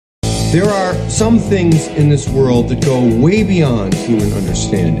There are some things in this world that go way beyond human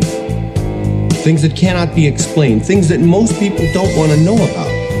understanding. Things that cannot be explained. Things that most people don't want to know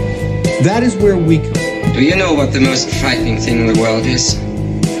about. That is where we come. Do you know what the most frightening thing in the world is?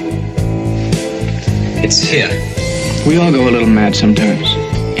 It's fear. We all go a little mad sometimes.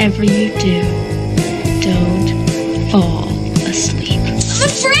 Whatever you do, don't fall asleep. I'm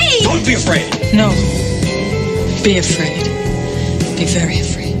afraid! Don't be afraid! No. Be afraid. Be very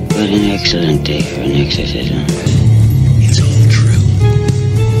afraid. What an excellent day for an exorcism. It's all true.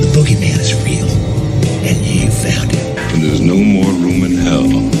 The boogeyman is real. And you found him. And there's no more room in hell.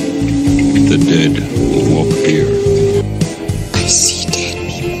 The dead will walk here. I see dead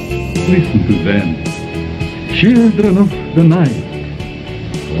people. Listen to them. Children of the night.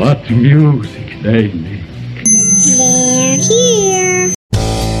 What music they make. They're here.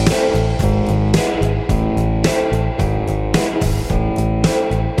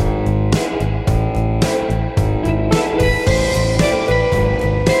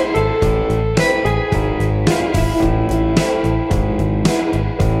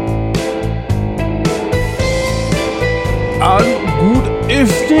 Good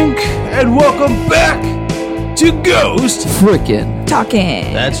evening and welcome back to Ghost Frickin'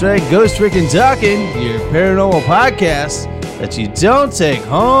 Talking. That's right, Ghost Frickin' Talking, your paranormal podcast that you don't take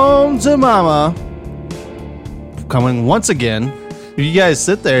home to mama. Coming once again. You guys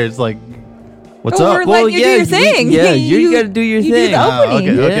sit there, it's like, what's up? We're letting you do your thing. You got to do your thing. Do the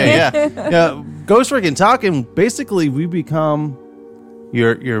opening. Okay, yeah. Ghost Frickin' Talking, basically we become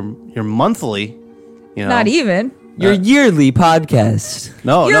your monthly, you know. Not even. Your yearly podcast.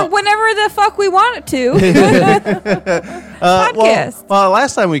 No. Whenever the fuck we want it to. Podcast. Well,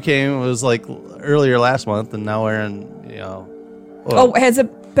 last time we came it was like earlier last month, and now we're in, you know. Well, has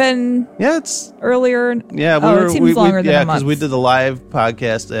it been? Yeah, it's earlier. Yeah, it seems longer than a month. because we did the live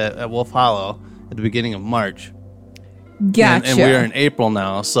podcast at Wolf Hollow at the beginning of March. Gotcha. And we're in April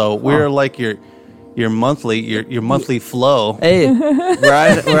now, so we're like your monthly flow. Hey, we're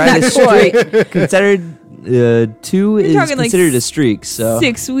on a streak. Considered 2 is considered a streak. So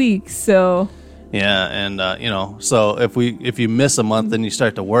 6 weeks. So yeah, and so if you miss a month, then you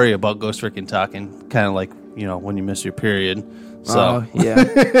start to worry about Ghost Frickin' Talking, kind of like when you miss your period. So yeah.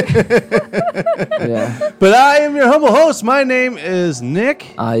 Yeah. But I am your humble host. My name is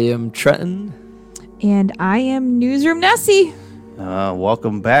Nick. I am Trenton. And I am Newsroom Nessie.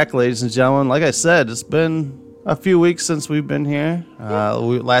 Welcome back, ladies and gentlemen. Like I said, it's been a few weeks since we've been here.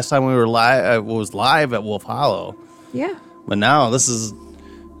 Last time we were live was live at Wolf Hollow. Yeah. But now this is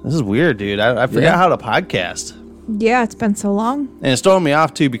weird, dude. I forgot how to podcast. Yeah, it's been so long. And it's throwing me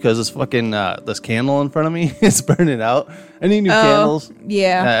off too because this fucking this candle in front of me is burning out. I need new candles.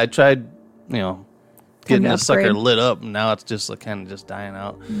 Yeah. I tried, getting this sucker upgrade. lit up, and now it's just kind of just dying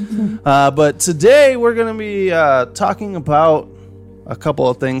out. Mm-hmm. But today we're gonna be talking about a couple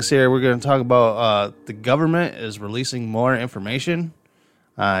of things here. We're going to talk about the government is releasing more information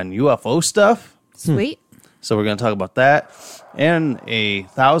on UFO stuff. Sweet. So we're going to talk about that. And a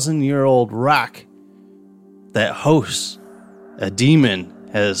 1,000-year-old rock that hosts a demon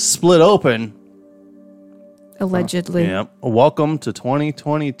has split open. Allegedly. Yep. Welcome to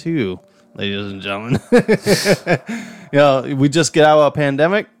 2022, ladies and gentlemen. We just get out of a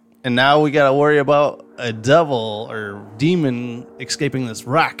pandemic, and now we got to worry about a devil or demon escaping this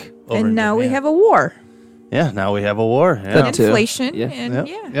rock. And now we have a war. Yeah, now we have a war. Yeah. Inflation. Yeah. And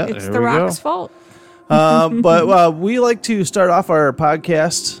it's there the we rock's go. fault. But we like to start off our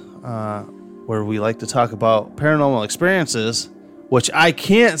podcast where we like to talk about paranormal experiences, which I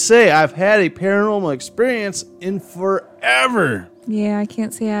can't say I've had a paranormal experience in forever. Yeah, I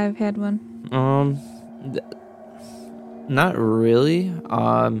can't say I've had one. Not really.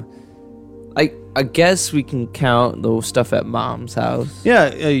 I guess we can count the stuff at Mom's house.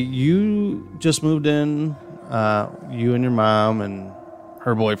 Yeah, you just moved in. You and your mom and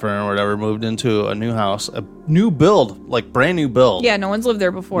her boyfriend or whatever moved into a new house, a new build, like brand new build. Yeah, no one's lived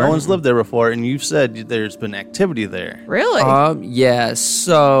there before. No one's lived there before, and you've said there's been activity there. Really? Yeah.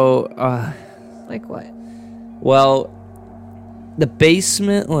 So, like what? Well, the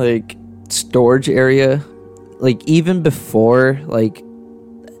basement, storage area, even before,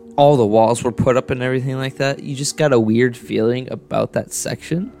 all the walls were put up and everything like that, you just got a weird feeling about that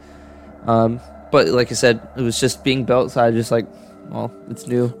section. But like I said, it was just being built, so I just it's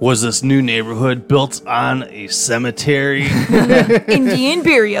new. Was this new neighborhood built on a cemetery? Indian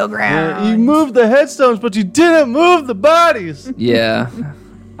burial ground. You moved the headstones, but you didn't move the bodies. Yeah.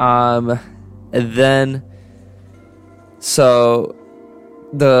 And then, so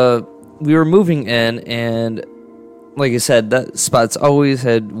we were moving in, and like I said, that spot's always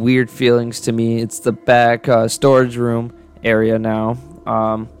had weird feelings to me. It's the back storage room area now.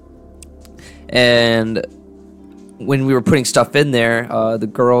 And when we were putting stuff in there, the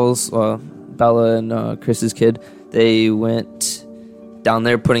girls, Bella and Chris's kid, they went down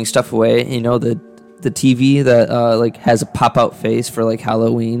there putting stuff away. You know, the TV that like has a pop-out face for like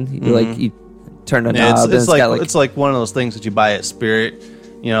Halloween. You turn a knob. It's like one of those things that you buy at Spirit.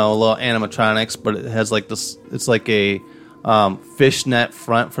 You know, little animatronics, but it has like this. It's like a fishnet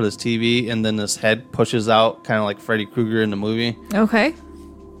front for this TV, and then this head pushes out, kind of like Freddy Krueger in the movie. Okay.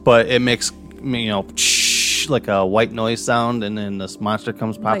 But it makes like a white noise sound, and then this monster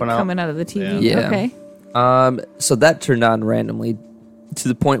comes popping out. Coming out of the TV. Yeah. Okay. So that turned on randomly to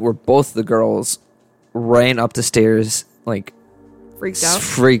the point where both the girls ran up the stairs, like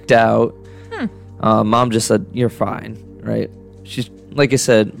freaked out. Mom just said, "You're fine," right? She's like I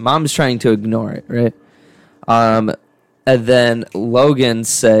said, Mom's trying to ignore it, right? And then Logan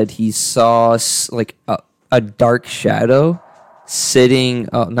said he saw like a dark shadow standing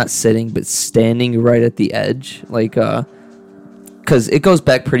right at the edge, like because it goes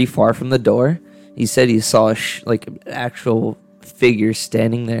back pretty far from the door. He said he saw like an actual figure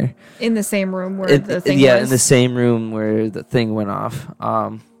standing there in the same room where the thing was. Yeah, in the same room where the thing went off.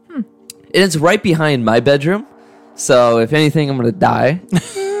 And it's right behind my bedroom, so if anything, I'm gonna die.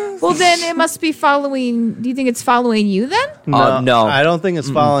 Well, then it must be following. Do you think it's following you then? No, I don't think it's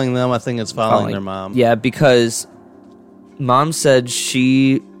following them. I think it's following their mom. Yeah, because Mom said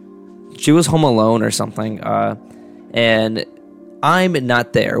she was home alone or something, and I'm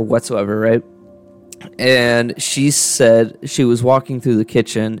not there whatsoever, right? And she said she was walking through the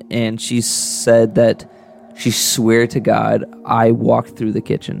kitchen, and she said that she swear to God I walked through the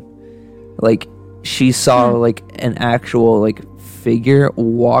kitchen, like she saw like an actual like figure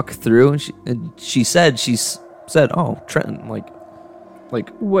walk through, and she said, "Oh, Trenton, like,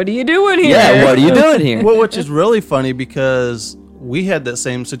 what are you doing here? Yeah, what are you doing here?" Well, which is really funny because we had that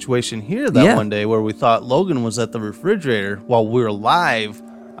same situation here one day where we thought Logan was at the refrigerator while we were live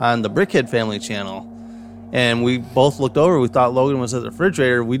on the Brickhead Family channel, and we both looked over. We thought Logan was at the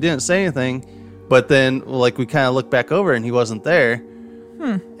refrigerator. We didn't say anything, but then like we kind of looked back over and he wasn't there.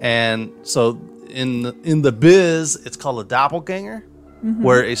 And so in the biz, it's called a doppelganger,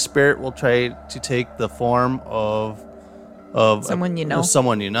 where a spirit will try to take the form of someone you know.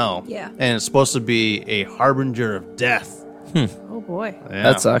 Someone you know. Yeah. And it's supposed to be a harbinger of death. Oh boy. Yeah.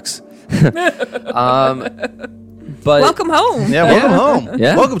 That sucks. But welcome home. Yeah, welcome home.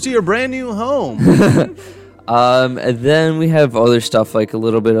 Yeah. Welcome to your brand new home. And then we have other stuff like a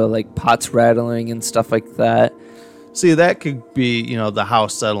little bit of like pots rattling and stuff like that. See, that could be, the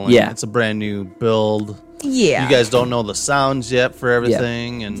house settling. Yeah. It's a brand new build. Yeah. You guys don't know the sounds yet for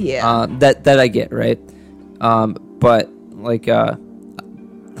everything. Yeah. And yeah. That I get, right? But like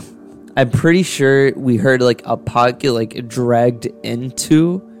I'm pretty sure we heard like a pot get like dragged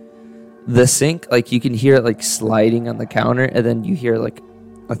into the sink. Like you can hear it like sliding on the counter, and then you hear like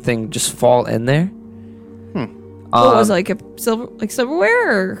a thing just fall in there. What was it, like a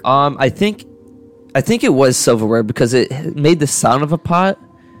silverware? Or? I think it was silverware because it made the sound of a pot.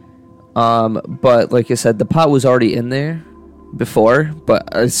 But like I said, the pot was already in there before.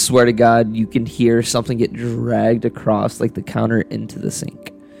 But I swear to God, you can hear something get dragged across like the counter into the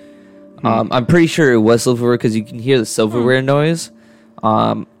sink. I'm pretty sure it was silverware because you can hear the silverware noise.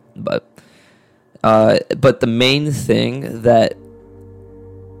 But the main thing that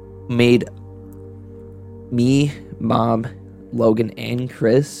made me, Mom, Logan, and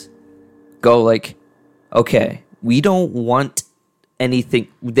Chris go like, okay, we don't want anything.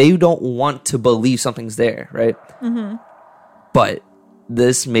 They don't want to believe something's there, right? But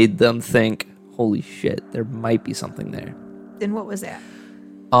this made them think, holy shit, there might be something there. Then what was that?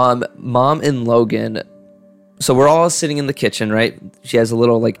 Mom and Logan, so we're all sitting in the kitchen, right? She has a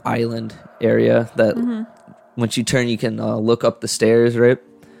little like island area that once you turn, you can look up the stairs, right?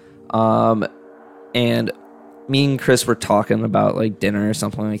 And me and Chris were talking about like dinner or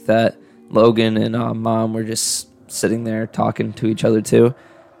something like that. Logan and Mom were just sitting there talking to each other too.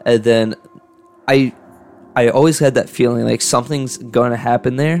 And then I always had that feeling like something's going to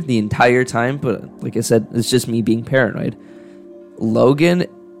happen there the entire time. But like I said, it's just me being paranoid. Logan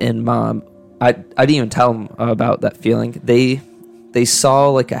and Mom, I didn't even tell them about that feeling. They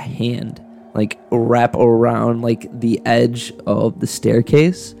saw like a hand like wrap around like the edge of the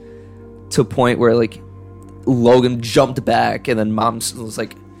staircase to a point where like Logan jumped back, and then Mom was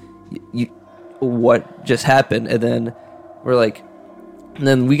like, what just happened? And then we're like, and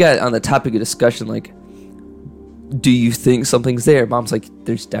then we got on the topic of discussion like, do you think something's there? Mom's like,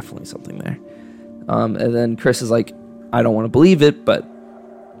 there's definitely something there. And then Chris is like, I don't want to believe it, but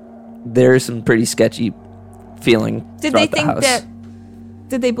there's some pretty sketchy feeling. Did they throughout the think house. that?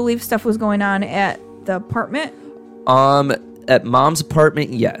 Did they believe stuff was going on at the apartment? At Mom's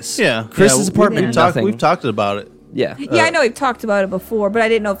apartment, yes. Yeah. Chris's apartment, nothing. We've talked about it. Yeah. Yeah, I know we've talked about it before, but I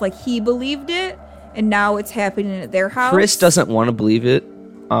didn't know if like he believed it, and now it's happening at their house. Chris doesn't want to believe it,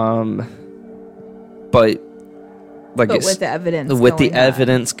 but like But with the evidence with the going on.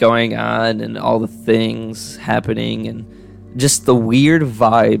 evidence going on and all the things happening and just the weird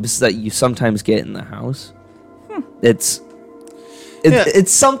vibes that you sometimes get in the house. It's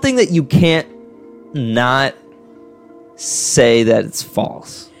something that you can't not say that it's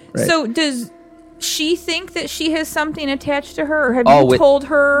false. Right? So does she think that she has something attached to her, or have Oh, you told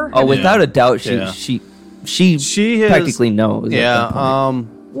her? Oh, without a doubt, she has, practically knows. at that point.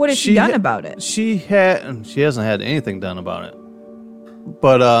 What has she done about it? She hasn't had anything done about it.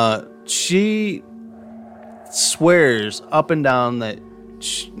 But she swears up and down that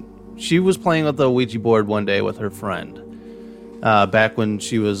she was playing with the Ouija board one day with her friend. Back when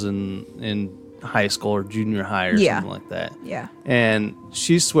she was in high school or junior high or something like that. Yeah. And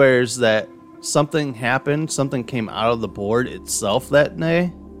she swears that something happened, something came out of the board itself that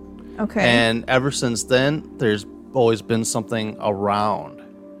day. Okay. And ever since then, there's always been something around.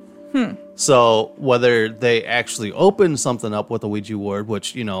 Hmm. So whether they actually open something up with a Ouija board,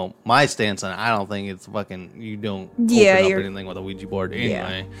 which, you know, my stance on it, I don't think it's fucking, you don't open up anything with a Ouija board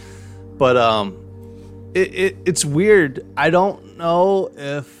anyway. Yeah. But it's weird. I don't know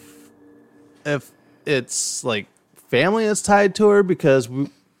if it's like family that's tied to her, because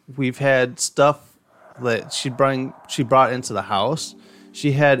we've had stuff that she brought into the house.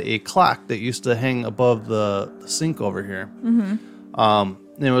 She had a clock that used to hang above the sink over here. Mm-hmm.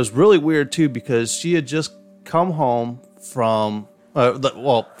 And it was really weird too, because she had just come home from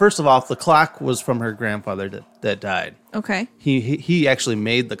first of all, the clock was from her grandfather that died. Okay. He actually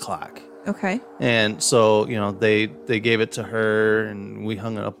made the clock. Okay. And so, you know, they gave it to her, and we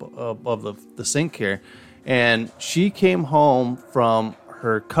hung it up above the sink here. And she came home from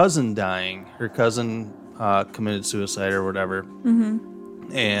her cousin dying. Her cousin committed suicide or whatever.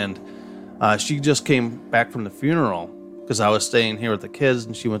 Mm-hmm. And she just came back from the funeral, because I was staying here with the kids,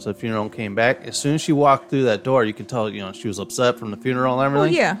 and she went to the funeral and came back. As soon as she walked through that door, you could tell, you know, she was upset from the funeral and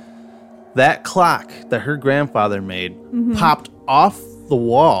everything. Oh, yeah. That clock that her grandfather made Mm-hmm. popped off the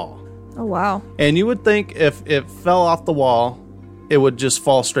wall. Oh, wow. And you would think if it fell off the wall, it would just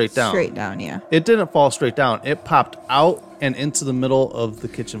fall straight down. Straight down, yeah. It didn't fall straight down. It popped out and into the middle of the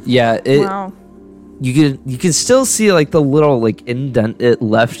kitchen floor. Yeah, wow. You can still see like the little like indent it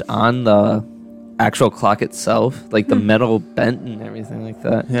left on the actual clock itself, like the metal bent and everything like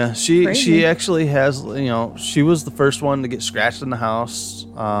that. Yeah, she actually has, you know, she was the first one to get scratched in the house.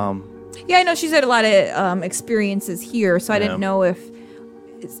 Yeah, I know she's had a lot of experiences here, so I didn't know if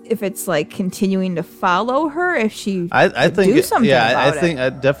it's like continuing to follow her, if she I think do something about it. I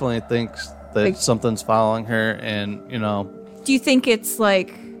definitely think that Like- something's following her, and you know. Do you think it's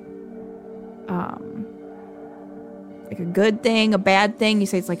like a good thing, a bad thing? You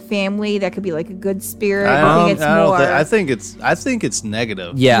say it's like family, that could be like a good spirit. I think it's more. I think it's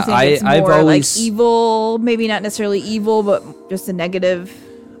negative. Yeah, You think it's I've more always like evil, maybe not necessarily evil, but just a negative.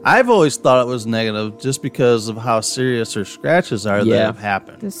 I've always thought it was negative just because of how serious her scratches are that have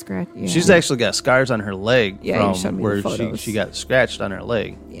happened. The scratch. Yeah. She's actually got scars on her leg Yeah, you showed from me the where photos. she got scratched on her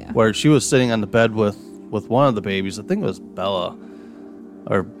leg. Yeah. Where she was sitting on the bed with one of the babies. I think it was Bella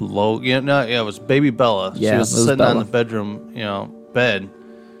or Logan. No, yeah, it was baby Bella. Yeah, she was it was sitting on Bella. the bedroom, bed,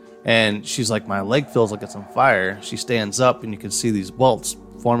 and she's like, "My leg feels like it's on fire." She stands up, and you can see these welts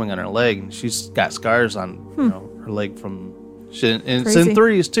forming on her leg, and she's got scars on her leg from shit. And it's in Crazy.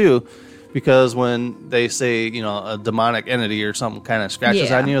 threes too. Because when they say, a demonic entity or something kind of scratches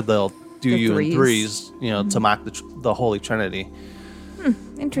Yeah. on you, they'll do The you threes. in threes, to mock the Holy Trinity.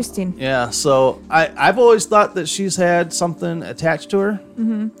 Interesting. Yeah, so I've always thought that she's had something attached to her.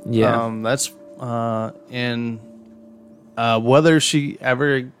 Mm-hmm. Yeah. That's and whether she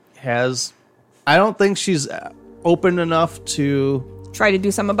ever has, I don't think she's open enough to Try to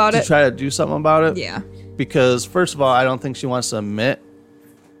do something about it. try to do something about it. Yeah. Because first of all, I don't think she wants to admit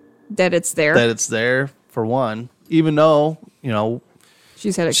That it's there. that it's there, for one, even though,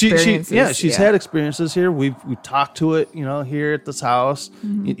 She's had experiences. she's had experiences here. We talked to it, here at this house,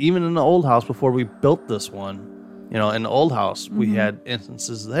 even in the old house before we built this one. In the old house, we had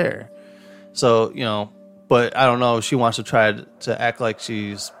instances there. So, but I don't know if she wants to try to act like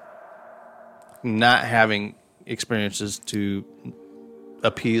she's not having experiences to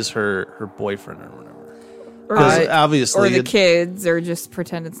appease her boyfriend or whatever. Or, Because obviously, or the kids, or just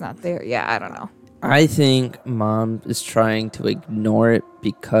pretend it's not there. Yeah, I don't know. I think Mom is trying to ignore it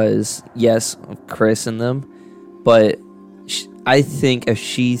because, yes, of Chris and them, but I think if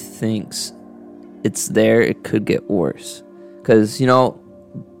she thinks it's there, it could get worse. Because,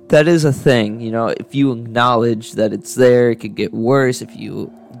 that is a thing. If you acknowledge that it's there, it could get worse. If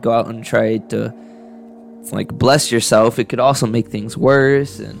you go out and try to, bless yourself, it could also make things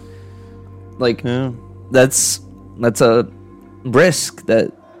worse. And, that's a risk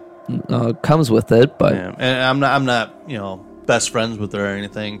that comes with it. But and I'm not best friends with her or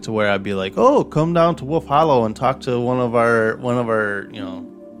anything to where I'd be like, oh, come down to Wolf Hollow and talk to one of our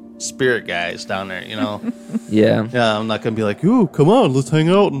spirit guys down there. Yeah, I'm not gonna be like, ooh, come on, let's hang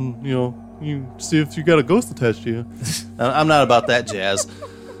out and you see if you got a ghost attached to you. I'm not about that jazz.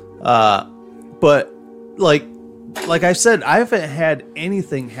 But like I said, I haven't had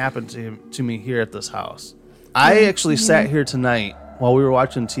anything happen to me here at this house. I actually sat here tonight while we were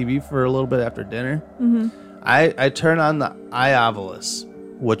watching TV for a little bit after dinner. Mm-hmm. I turn on the iOvilus,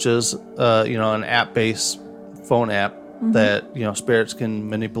 which is an app-based phone app that spirits can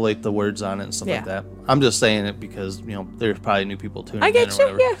manipulate the words on it and stuff like that. I'm just saying it because there's probably new people tuning in. I get or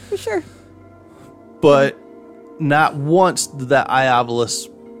you, whatever. yeah, for sure. But not once did that iOvilus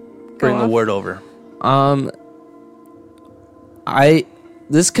bring the word over.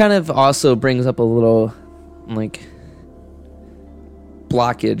 This kind of also brings up a little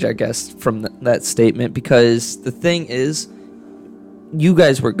blockage, I guess, from that statement, because the thing is, you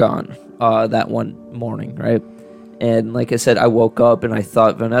guys were gone that one morning, right? And like I said, I woke up and I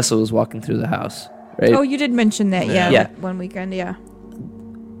thought Vanessa was walking through the house, right? Oh, you did mention that, yeah. Yeah. One weekend, yeah.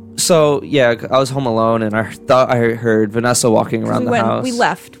 So, yeah, I was home alone and I thought I heard Vanessa walking around the house. We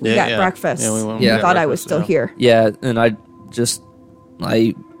left. We got breakfast. Yeah, we went. We thought I was still here. Yeah, and I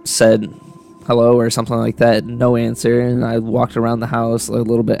said hello or something like that, no answer, and I walked around the house a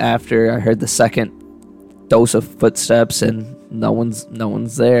little bit after. I heard the second dose of footsteps and no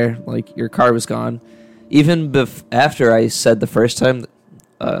one's there. Your car was gone. Even after I said the first time,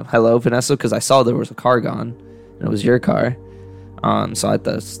 hello, Vanessa, because I saw there was a car gone, and it was your car. So I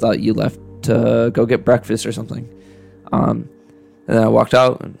thought you left to go get breakfast or something. And then I walked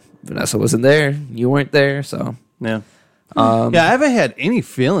out, and Vanessa wasn't there. You weren't there, so yeah. I haven't had any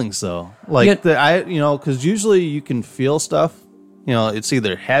feelings though. Because usually you can feel stuff. It's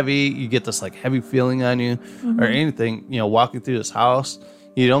either heavy, you get this heavy feeling on you, or anything. Walking through this house.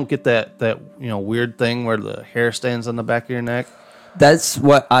 You don't get that weird thing where the hair stands on the back of your neck. That's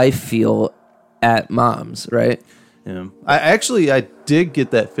what I feel at Mom's, right? Yeah. I did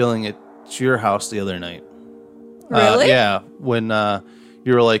get that feeling at your house the other night. Really? Yeah. When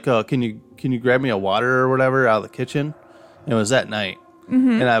you were like, "Oh, can you grab me a water or whatever out of the kitchen?" And it was that night.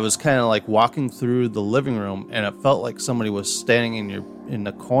 And I was kind of walking through the living room, and it felt like somebody was standing in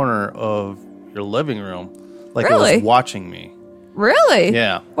the corner of your living room, it was watching me. Really?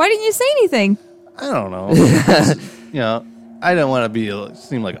 Yeah. Why didn't you say anything? I don't know. I didn't want to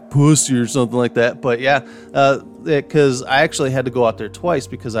seem like a pussy or something like that. But yeah, because I actually had to go out there twice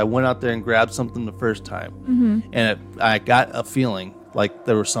because I went out there and grabbed something the first time, and I got a feeling like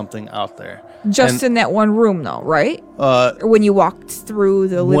there was something out there. Just in that one room, though, right? Or when you walked through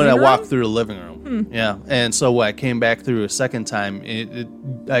the living room? When I walked through the living room, yeah. And so when I came back through a second time,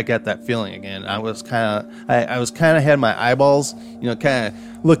 I got that feeling again. I was kind of had my eyeballs, kind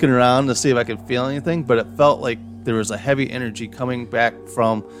of looking around to see if I could feel anything, but it felt like there was a heavy energy coming back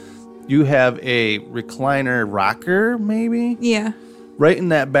from. You have a recliner rocker, maybe? Yeah. Right in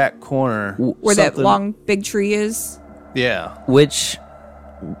that back corner, where that long big tree is. Yeah. Which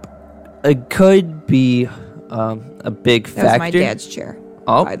it could be a big factor. That was my dad's chair,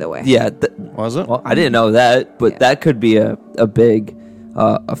 by the way. Yeah. Was it? Well, I didn't know that, but that could be a big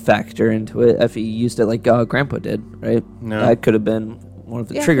a factor into it if he used it like Grandpa did, right? No. That could have been one of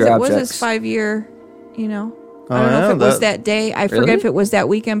the trigger objects. It was his 5-year, I don't know if it was that day. I forget if it was that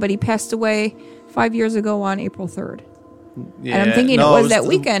weekend, but he passed away 5 years ago on April 3rd. Yeah, and I'm thinking it was that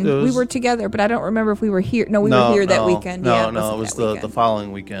weekend. We were together, but I don't remember if we were here. No, we were here that weekend. No, it was the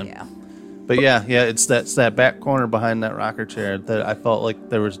following weekend. Yeah. But yeah, it's that back corner behind that rocker chair that I felt like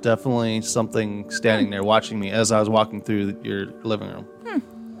there was definitely something standing there watching me as I was walking through your living room.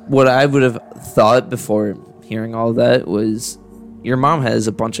 What I would have thought before hearing all that was your mom has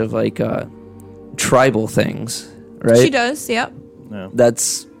a bunch of tribal things, right? She does, yep. Yeah.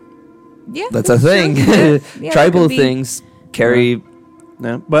 That's a thing. Yeah, tribal things carry.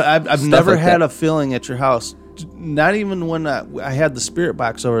 Yeah. But I've never had a feeling at your house. Not even when I had the spirit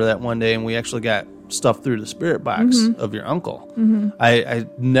box over that one day and we actually got stuff through the spirit box of your uncle. I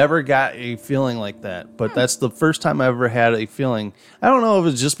never got a feeling like that, but that's the first time I ever had a feeling. I don't know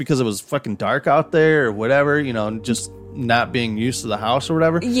if it's just because it was fucking dark out there or whatever, just not being used to the house or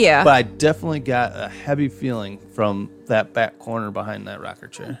whatever. Yeah. But I definitely got a heavy feeling from that back corner behind that rocker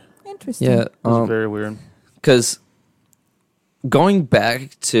chair. Interesting. Yeah. It was very weird. Because going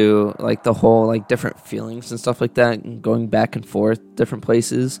back to like the whole like different feelings and stuff like that, and going back and forth different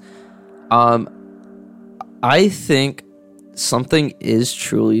places, I think something is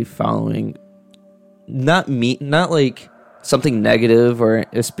truly following, not like something negative or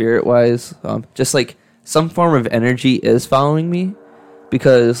spirit wise, just like some form of energy is following me,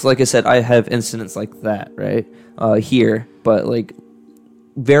 because like I said, I have incidents like that right here, but like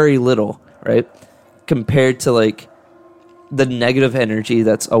very little, right, compared to like the negative energy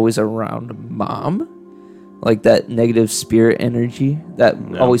that's always around Mom, like that negative spirit energy that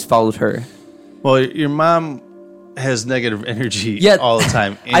always followed her. Well, your mom has negative energy all the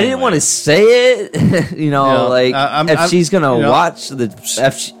time. Anyway. I didn't want to say it, if she's gonna watch the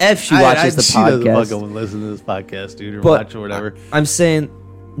if she watches the podcast. She doesn't go and listen to this podcast, dude, or watch or whatever. I'm saying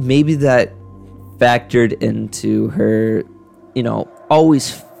maybe that factored into her,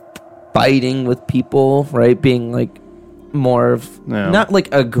 always fighting with people, right? Being like more of not like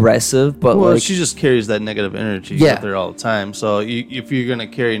aggressive, but like she just carries that negative energy out there all the time. So if you're gonna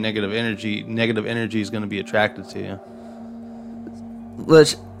carry negative energy is gonna be attracted to you.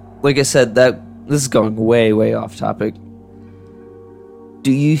 Like I said, that this is going way, way off topic.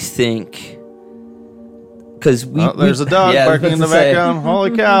 Do you think? Because there's a dog barking in the background.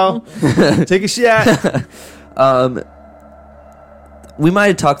 Holy cow! Take a shot. We might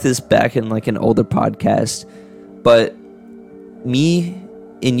have talked this back in like an older podcast, but me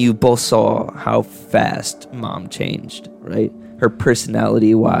and you both saw how fast Mom changed, right? Her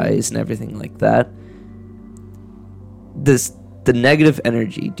personality wise and everything like that. The negative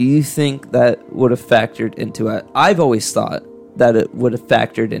energy, do you think that would have factored into it? I've always thought that it would have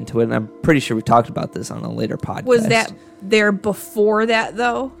factored into it, and I'm pretty sure we talked about this on a later podcast. Was that there before that,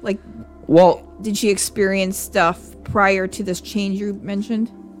 though? Like, did she experience stuff prior to this change you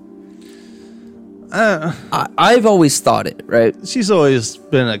mentioned? I've always thought it, right? She's always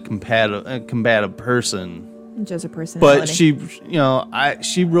been a combative person. Just a personality. But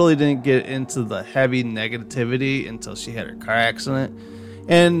she really didn't get into the heavy negativity until she had her car accident.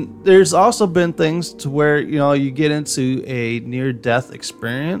 And there's also been things to where, you get into a near-death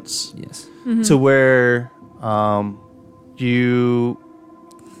experience. Yes. To where you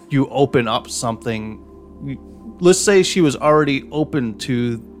open up something. Let's say she was already open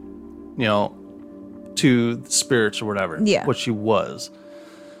to, to spirits or whatever. Yeah. What she was.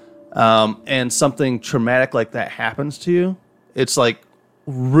 And something traumatic like that happens to you, it's like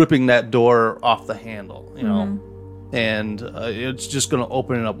ripping that door off the handle, and it's just going to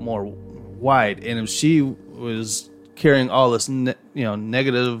open it up more wide. And if she was carrying all this,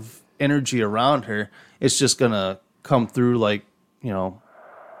 negative energy around her, it's just going to come through like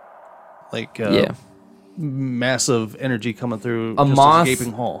massive energy coming through a just moth, a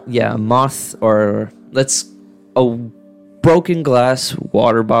gaping hole. Yeah, a moth, or a broken glass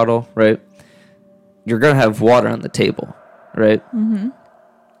water bottle, right? You're going to have water on the table, right? Mm-hmm.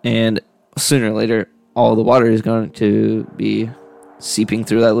 And sooner or later, all the water is going to be seeping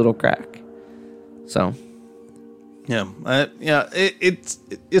through that little crack. So,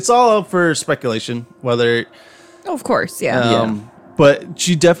 it's all up for speculation, whether... Of course, yeah. But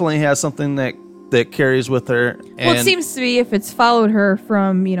she definitely has something that carries with her. Well, it seems to be if it's followed her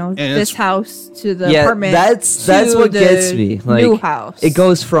from this house to the apartment. That's what gets me. Like, new house. It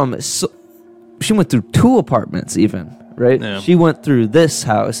goes from she went through 2 apartments even, right? Yeah. She went through this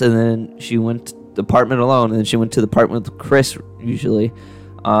house, and then she went to the apartment alone, and then she went to the apartment with Chris usually.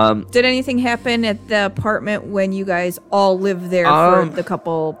 Did anything happen at the apartment when you guys all lived there for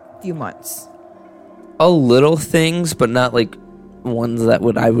the few months? A little things, but not like ones that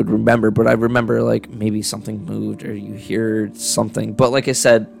I would remember. But I remember like maybe something moved or you hear something. But like I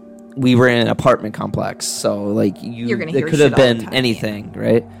said, we were in an apartment complex, so like it could have been anything,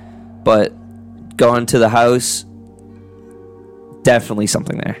 right? But going to the house, definitely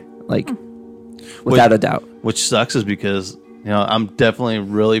something there, like without a doubt. Which sucks is because I'm definitely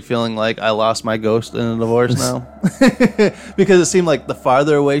really feeling like I lost my ghost in a divorce now, because it seemed like the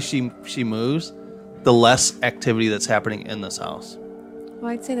farther away she moves, the less activity that's happening in this house.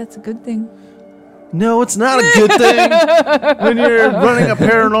 Well, I'd say that's a good thing. No, it's not a good thing when you're running a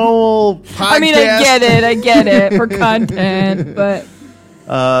paranormal podcast. I mean, I get it for content, but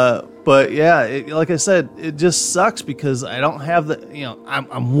yeah, like I said, it just sucks because I don't have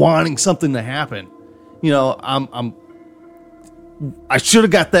I'm wanting something to happen. I should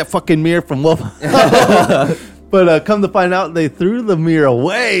have got that fucking mirror from Wolf. But come to find out, they threw the mirror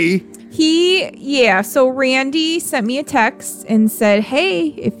away. So Randy sent me a text and said, hey,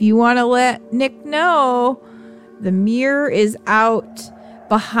 if you want to let Nick know, the mirror is out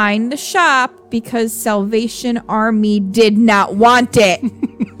behind the shop because Salvation Army did not want it.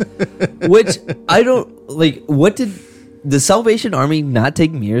 Which I don't like. What did the Salvation Army not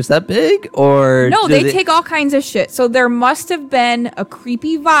take mirrors that big? Or no, they take all kinds of shit. So there must have been a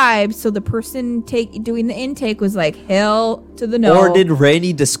creepy vibe. So the person doing the intake was like, hell to the no. Or did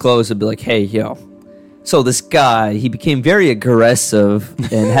Randy disclose and be like, hey, yo, so this guy, he became very aggressive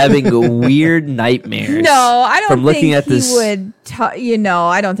and having weird nightmares. No, I don't from looking think at he this. would,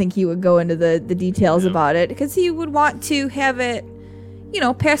 I don't think he would go into the details about it because he would want to have it,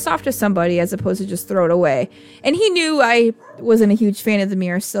 pass off to somebody as opposed to just throw it away. And he knew I wasn't a huge fan of the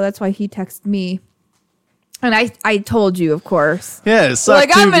mirror, so that's why he texted me. And I told you, of course. Yeah, it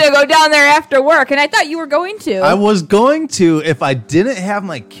sucked I'm going to go down there after work, and I thought you were going to. I was going to if I didn't have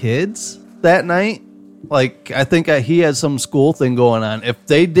my kids that night. Like, I think he had some school thing going on. If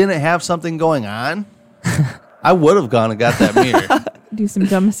they didn't have something going on, I would have gone and got that mirror. Do some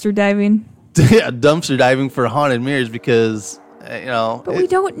dumpster diving. Yeah, dumpster diving for haunted mirrors because, But we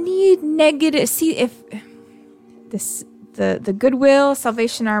don't need negative. See, if the Goodwill,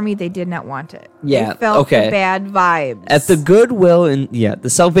 Salvation Army, they did not want it. Yeah, they felt okay. the bad vibes. At the Goodwill the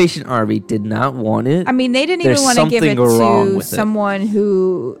Salvation Army did not want it. I mean, they didn't even want to give it to someone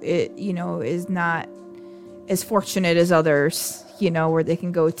who, is not as fortunate as others, where they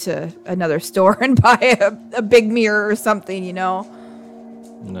can go to another store and buy a big mirror or something, No.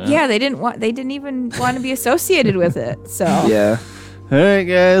 Yeah, they didn't even want to be associated with it. So yeah. All right,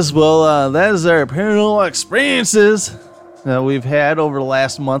 guys. Well, that is our paranormal experiences that we've had over the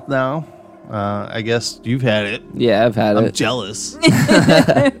last month now. I guess you've had it. Yeah, I've had it. I'm jealous.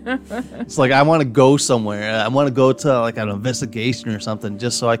 It's like I want to go somewhere. I want to go to like an investigation or something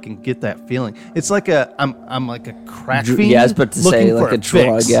just so I can get that feeling. It's like I'm like a crack fiend. Yeah, I was about to say like a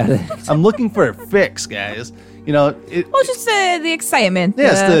drug addict. I'm looking for a fix, guys. Just the excitement.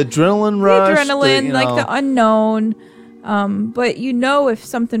 Yes, the adrenaline rush. The adrenaline, the unknown. But if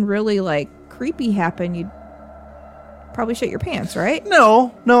something really like creepy happened, you'd probably shit your pants, right?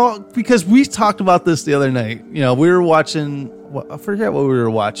 No, because we talked about this the other night. We were watching. I forget what we were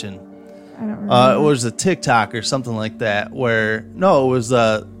watching. I don't remember. It was a TikTok or something like that. It was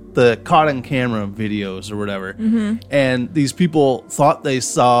the caught on camera videos or whatever. Mm-hmm. And these people thought they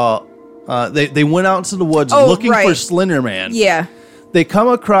saw. They went out into the woods looking for Slender Man. Yeah. They come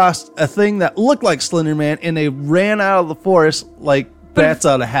across a thing that looked like Slender Man, and they ran out of the forest like bats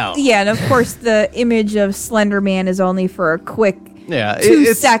out of hell. Yeah, and of course the image of Slender Man is only for a quick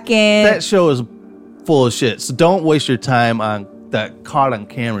 2 second. That show is full of shit. So don't waste your time on that caught on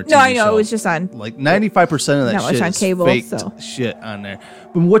camera. No, I know show. it was just on like 95% of that shit on cable, is faked shit on there.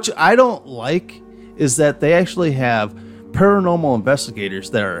 But what I don't like is that they actually have paranormal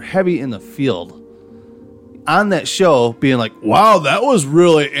investigators that are heavy in the field on that show being like, wow, that was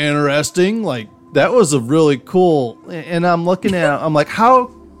really interesting. Like, that was a really cool. And I'm looking at it, I'm like, how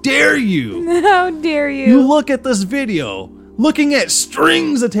dare you? How dare you? You look at this video, looking at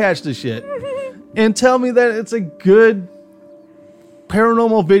strings attached to shit, and tell me that it's a good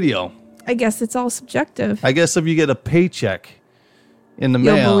paranormal video. I guess it's all subjective. I guess if you get a paycheck in the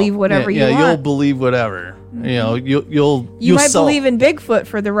mail, you'll believe whatever you want. You'll believe whatever. Mm-hmm. You might sell. believe in Bigfoot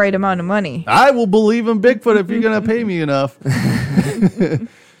for the right amount of money. I will believe in Bigfoot if you're gonna pay me enough.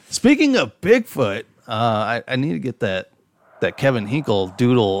 Speaking of Bigfoot, I need to get that Kevin Hinkle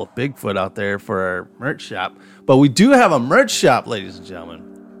doodle Bigfoot out there for our merch shop. But we do have a merch shop, ladies and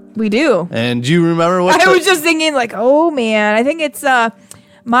gentlemen. We do. And do you remember what? I was just thinking, like, oh man, I think it's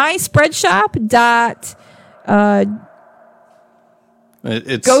myspreadshop.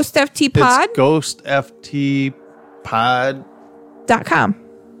 It's Ghost FT Pod. It's Ghost FT Pod.com.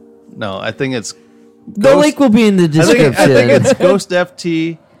 No, I think it's the link will be in the description. I think it's Ghost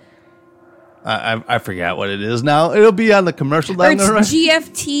FT. I forgot what it is now. It'll be on the commercial down there. It's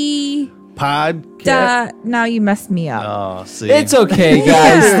GFT Podcast. Now you messed me up. Oh, see, it's okay, guys.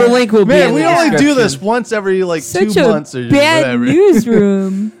 Yeah. The link will be. Man, we only do this once every 2 months or bad whatever.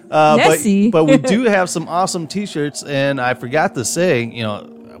 Newsroom. But we do have some awesome T-shirts, and I forgot to say,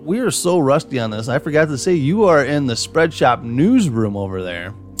 we are so rusty on this. I forgot to say you are in the Spread Shop newsroom over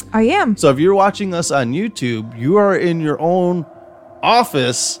there. I am. So if you're watching us on YouTube, you are in your own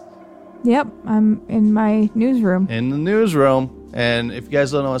office. Yep, I'm in my newsroom. In the newsroom. And if you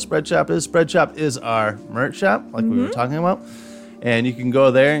guys don't know what Spread Shop is our merch shop, like we were talking about. And you can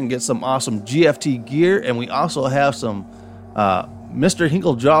go there and get some awesome GFT gear. And we also have some Mr.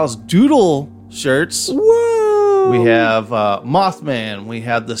 Hinklejaw's Doodle shirts. Whoa! We have Mothman. We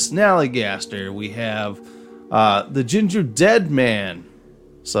have the Snallygaster. We have the Ginger Dead Man.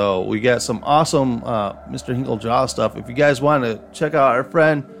 So we got some awesome Mr. Hinklejaw stuff. If you guys want to check out our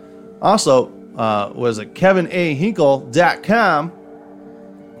friend, also was it KevinAHinkle.com.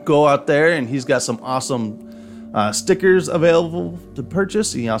 Go out there, and he's got some awesome stickers available to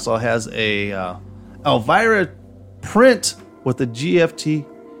purchase. He also has a Elvira print with the GFT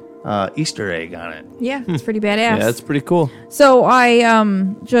Easter egg on it. Yeah, it's pretty badass. Yeah, it's pretty cool. So I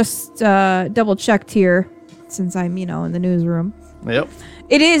just double checked here since I'm in the newsroom. Yep.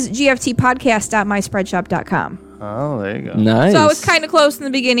 It is gftpodcast.myspreadshop.com. Oh, there you go. Nice. So it's kind of close in the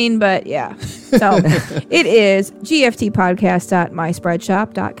beginning, but yeah. So it is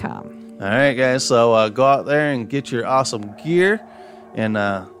gftpodcast.myspreadshop.com. All right, guys. So go out there and get your awesome gear, and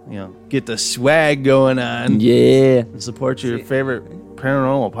get the swag going on. Yeah. And support your favorite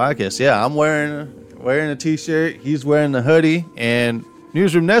paranormal podcast. Yeah, I'm wearing a t-shirt. He's wearing the hoodie, and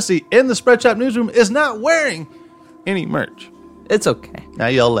Newsroom Nessie in the Spreadshop newsroom is not wearing any merch. It's okay. I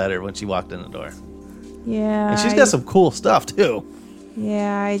yelled at her when she walked in the door. Yeah. And she's got some cool stuff, too.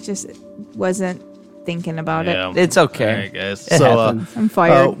 Yeah, I just wasn't thinking about it. It's okay. All right, guys. It happens. I'm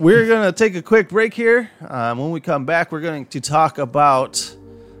fired. We're going to take a quick break here. When we come back, we're going to talk about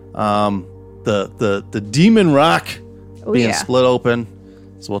the Demon Rock being split open.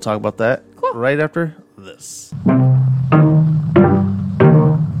 So we'll talk about that right after this.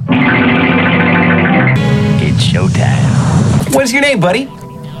 It's showtime. What's your name, buddy?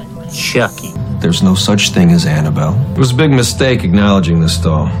 Chucky. There's no such thing as Annabelle. It was a big mistake acknowledging this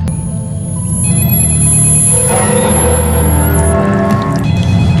doll.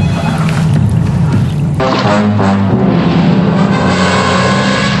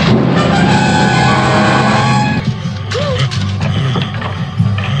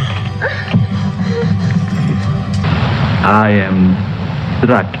 I am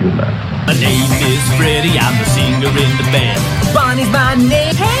Dracula. My name is Freddy, I'm the singer in the band. Bonnie's my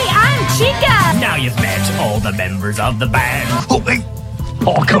name. Hey, I'm Chica. Now you've met all the members of the band. Oh, hey.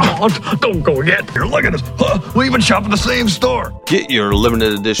 Oh, come on. Don't go yet. Here, look at us. We even shop at the same store. Get your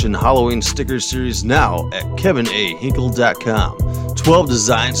limited edition Halloween sticker series now at KevinAHinkle.com. 12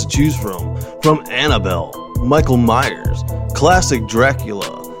 designs to choose from Annabelle, Michael Myers, Classic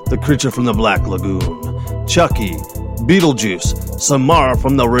Dracula, The Creature from the Black Lagoon, Chucky, Beetlejuice, Samara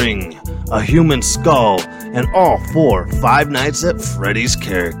from The Ring, A Human Skull, and all 4 Five Nights at Freddy's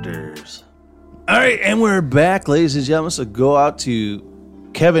characters. All right, and we're back, ladies and gentlemen. So go out to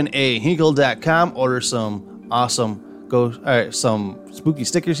KevinAHinkle.com, order some awesome some spooky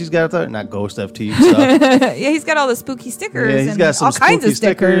stickers he's got out there. Not Ghost FT stuff. Yeah, he's got all the spooky stickers. Yeah, he's got some all kinds of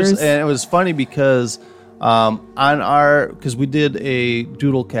stickers. And it was funny because because we did a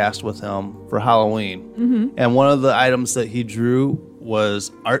doodle cast with him for Halloween, and one of the items that he drew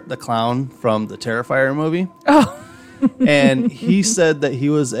was Art the Clown from the Terrifier movie. Oh. And he said that he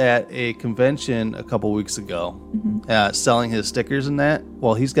was at a convention a couple weeks ago selling his stickers and that.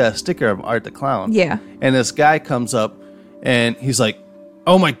 Well, he's got a sticker of Art the Clown. Yeah. And this guy comes up and he's like,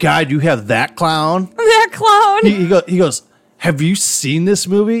 "Oh my God, you have that clown?" That clown. He goes, "Have you seen this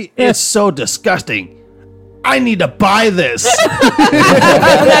movie? It's so disgusting. I need to buy this."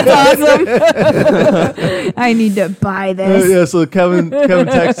 That's awesome. I need to buy this. Yeah, so Kevin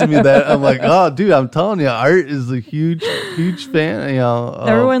texted me that. I'm like, "Oh, dude, I'm telling you, Art is a huge fan.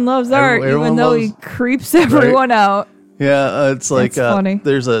 Everyone loves Art, even though he creeps everyone out." Yeah, it's like funny.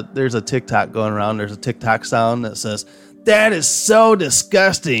 There's a TikTok going around. There's a TikTok sound that says, "That is so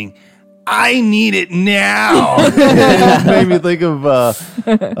disgusting. I need it now." It made me think of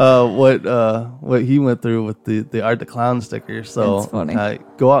what he went through with the Art the Clown sticker. So that's funny.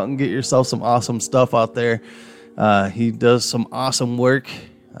 Go out and get yourself some awesome stuff out there. He does some awesome work.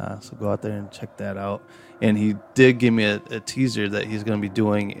 So go out there and check that out. And he did give me a teaser that he's going to be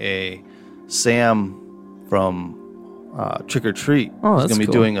doing a Sam from Trick or Treat. Oh, he's that's going to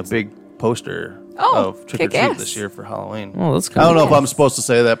be cool. doing a big poster of Trick or Treat this year for Halloween. Oh, that's I don't know if I'm supposed to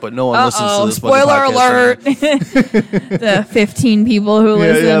say that, but no one listens to this. Spoiler alert. The 15 people who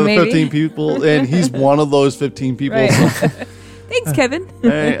listen, the maybe. 15 people, and he's one of those 15 people. Right. So. Thanks, Kevin.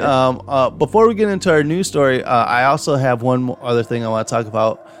 Hey, before we get into our news story, I also have one other thing I want to talk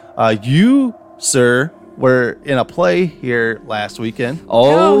about. You, sir, were in a play here last weekend.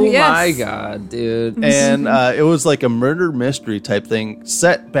 Oh, yes. my God, dude. And it was like a murder mystery type thing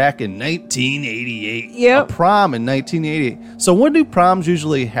set back in 1988. Yep. A prom in 1988. So when do proms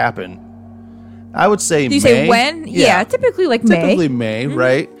usually happen? I would say May. Do you say when? Yeah, typically like May. Typically May,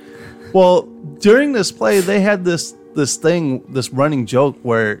 right? Well, during this play, they had this running joke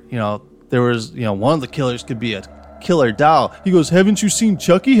where, there was, one of the killers could be a killer doll. He goes, haven't you seen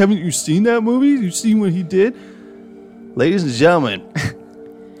Chucky? Haven't you seen that movie? You seen what he did? Ladies and gentlemen,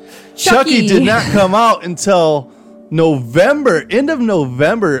 Chucky did not come out until end of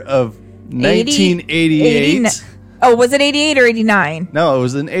November of 1988. Oh, was it 88 or 89? No, it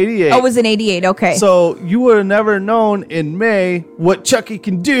was in 88. Oh, it was in 88, okay. So you would have never known in May what Chucky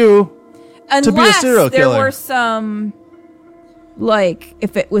can do to be a serial killer. Unless there were some, like,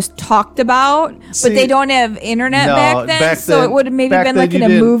 if it was talked about, but they don't have internet back then, so it would have maybe been like in a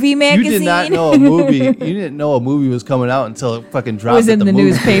movie magazine. You did not know a movie. You didn't know a movie was coming out until it fucking dropped. It was in the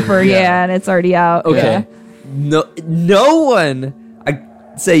newspaper, and it's already out. Okay. Yeah. No one, I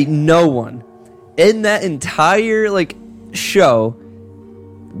say no one, in that entire show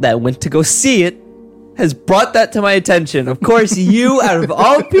that went to go see it has brought that to my attention. Of course, you, out of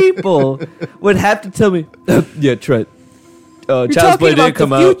all people, would have to tell me, yeah, Trent, Child's Play didn't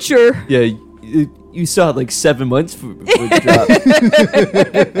come out. Future. Yeah, you saw it 7 months for it dropped.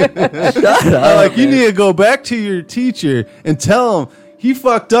 Shut up, you need to go back to your teacher and tell him he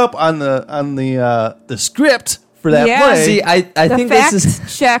fucked up on the script for that play. See, I think this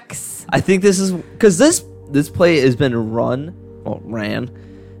is checks. I think this is because this play has been ran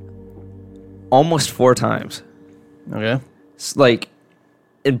almost 4 times. Okay, it's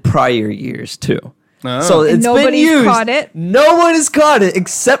in prior years too. Oh. So it's been used. Caught it. No one has caught it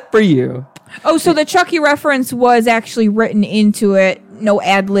except for you. Oh, so the Chucky reference was actually written into it. No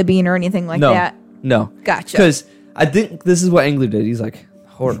ad-libbing or anything like that. No, gotcha. Because I think this is what Engler did. He's like,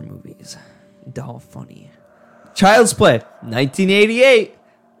 horror movies, doll funny. Child's Play, 1988.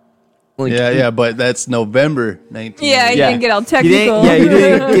 But that's November 1988. Yeah, you didn't get all technical. You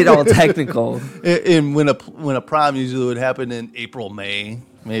didn't get all technical. And when a prom usually would happen in April, May,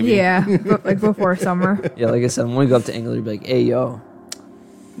 maybe. Yeah, before summer. Yeah, like I said, when we go up to England, you'd be like, hey, yo.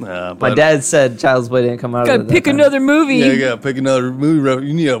 But my dad said Child's Play didn't come out. Gotta pick another movie. Yeah, you gotta pick another movie.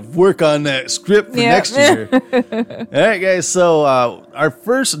 You need to work on that script for next year. All right, guys. So our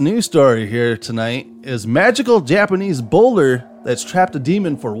first news story here tonight is magical Japanese boulder that's trapped a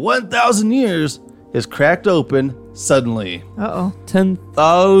demon for 1,000 years is cracked open suddenly.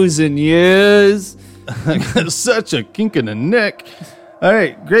 10,000 years. I got such a kink in the neck. All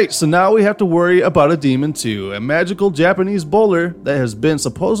right, great. So now we have to worry about a demon too. A magical Japanese boulder that has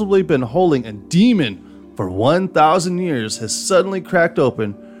supposedly been holding a demon for 1,000 years has suddenly cracked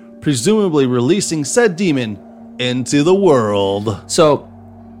open, presumably releasing said demon into the world. So,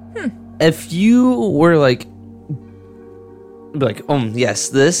 if you were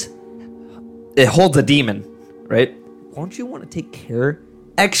yes, it holds a demon, right? Won't you want to take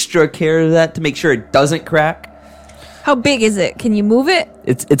extra care of that to make sure it doesn't crack? How big is it? Can you move it?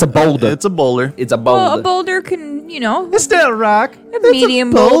 It's a boulder. It's a boulder. It's a boulder. Well, a boulder can, It's not a rock. A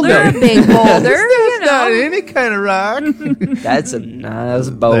medium boulder, a big boulder. It's not any kind of rock. That's a nice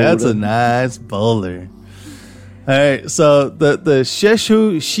boulder. That's a nice boulder. All right, so the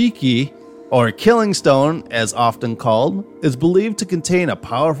Sheshu Shiki, or Killing Stone, as often called, is believed to contain a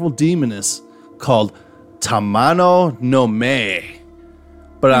powerful demoness called Tamano no Me.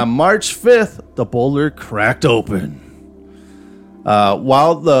 But on March 5th, the boulder cracked open.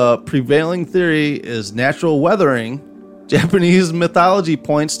 While the prevailing theory is natural weathering, Japanese mythology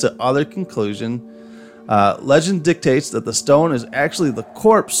points to other conclusion. Legend dictates that the stone is actually the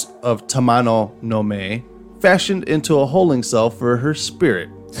corpse of Tamano no Me, fashioned into a holding cell for her spirit.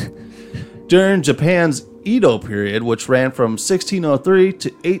 During Japan's Edo period, which ran from 1603 to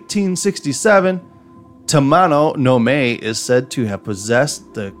 1867, Tamano no Me is said to have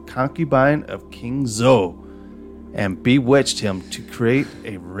possessed the concubine of King Zo and bewitched him to create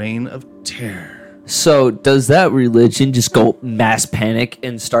a reign of terror. So does that religion just go mass panic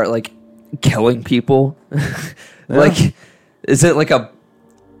and start killing people? Is it a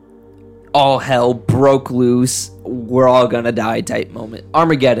all hell broke loose, we're all gonna die type moment?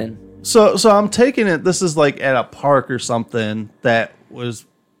 Armageddon. So I'm taking it this is at a park or something that was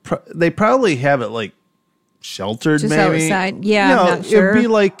they probably have it sheltered, just maybe outside. Yeah, I'm not sure. It'd be a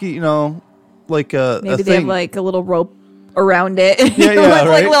maybe a they thing. have a little rope around it. Yeah, with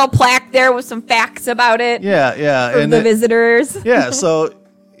right? a little plaque there with some facts about it. Yeah, for the visitors. Yeah, so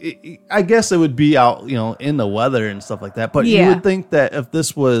I guess it would be out, in the weather and stuff like that. But you would think that if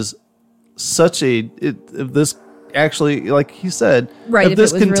this was if this actually, like he said, right, if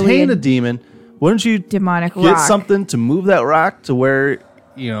this contained really a demon, wouldn't you demonic get rock. something to move that rock to where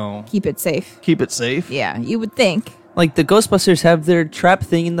keep it safe? Keep it safe. Yeah, you would think. The Ghostbusters have their trap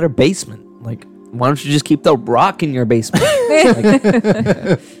thing in their basement. why don't you just keep the rock in your basement?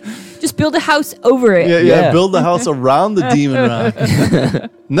 Just build a house over it. Yeah. Build the house around the demon rock.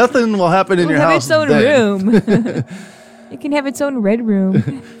 Nothing will happen in your house. Have its own room. It can have its own red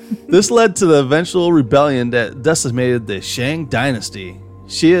room. This led to the eventual rebellion that decimated the Shang dynasty.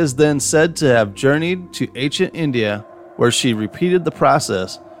 She is then said to have journeyed to ancient India, where she repeated the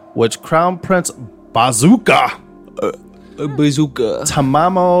process, which Crown Prince Bazooka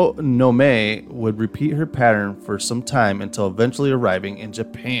Tamamo no Mae would repeat her pattern for some time until eventually arriving in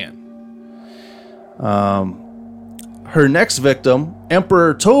Japan. Her next victim,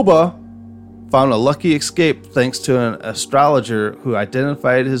 Emperor Toba, found a lucky escape thanks to an astrologer who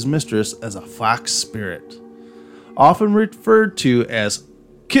identified his mistress as a fox spirit. Often referred to as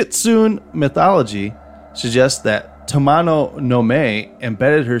Kitsune mythology, suggests that Tamamo no Mae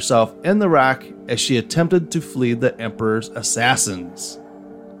embedded herself in the rock as she attempted to flee the emperor's assassins.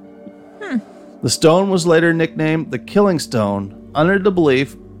 The stone was later nicknamed the Killing Stone, under the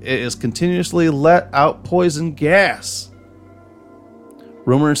belief it is continuously let out poison gas.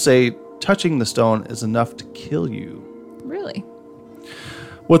 Rumors say touching the stone is enough to kill you. Really?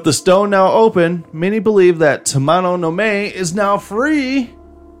 With the stone now open, many believe that Tamamo no Mae is now free.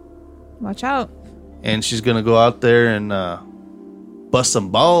 Watch out. And she's going to go out there and bust some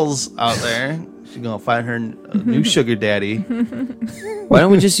balls out there. She's going to find her new sugar daddy. Why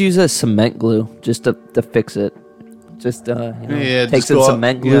don't we just use a cement glue just to fix it? Just, take some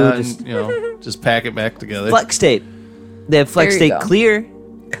cement glue. Just pack it back together. Flex tape. They have Flex tape clear.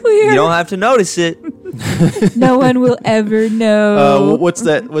 You don't have to notice it. No one will ever know. What's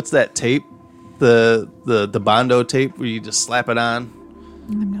that tape? The Bondo tape where you just slap it on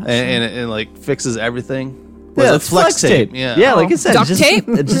and it like fixes everything. Yeah, it's flex tape. Yeah, like I said, duct tape.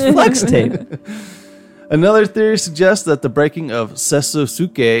 Just flex tape. Another theory suggests that the breaking of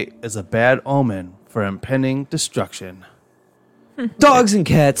Sesosuke is a bad omen for impending destruction. Dogs and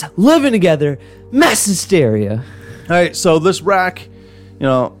cats living together, mass hysteria. All right, so this rock,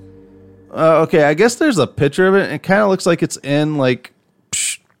 okay, I guess there's a picture of it. It kind of looks like it's in like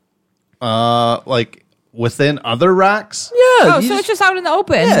within other rocks. Yeah. So it's just out in the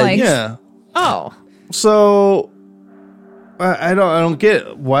open. Yeah. Oh. So I don't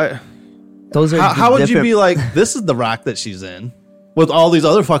get why. Those are how would you be like? This is the rock that she's in, with all these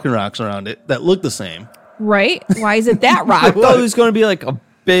other fucking rocks around it that look the same. Right? Why is it that rock? I thought it was going to be like a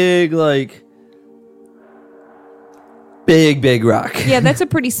big rock. Yeah, that's a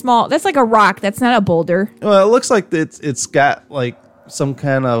pretty small. That's like a rock. That's not a boulder. Well, it looks like it's got like some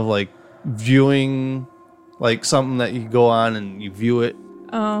kind of like viewing, like something that you go on and you view it.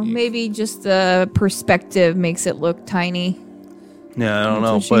 Oh, maybe just the perspective makes it look tiny. Yeah, I don't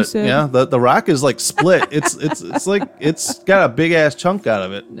know, but yeah, the rock is like split. it's like it's got a big ass chunk out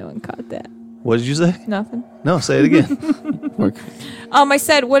of it. No one caught that. What did you say? Nothing. No, say it again. I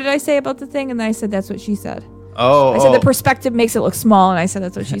said, what did I say about the thing? And then I said, that's what she said. I said the perspective makes it look small, and I said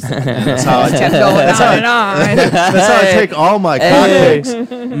that's what she said. That's how I kept going on and on. That's how I take all my cock pics.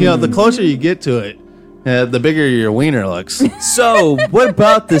 The closer you get to it, the bigger your wiener looks. So, what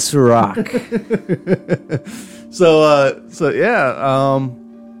about this rock? So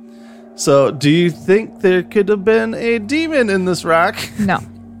do you think there could have been a demon in this rock? No.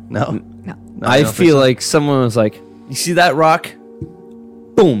 No. I feel like someone was like, "You see that rock?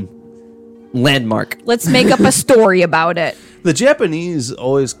 Boom, landmark. Let's make up a story about it." The Japanese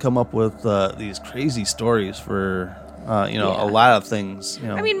always come up with these crazy stories for a lot of things.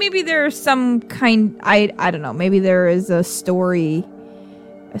 I mean, maybe there's some kind. I don't know. Maybe there is a story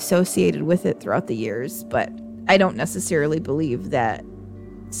associated with it throughout the years, but I don't necessarily believe that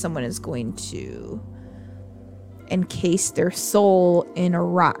someone is going to encase their soul in a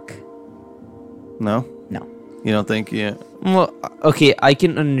rock. No? No. You don't think? Yeah. Well, okay, I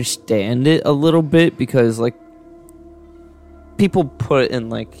can understand it a little bit because, like, people put in,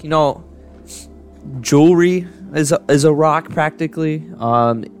 like, jewelry is a rock practically.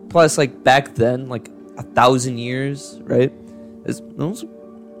 Plus, like, back then, like 1,000 years, right? It was a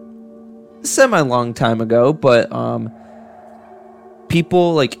semi-long time ago, but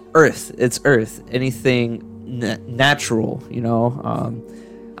people like Earth. It's Earth. Anything natural,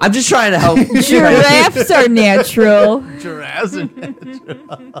 I'm just trying to help. Giraffes are natural. Giraffes are natural.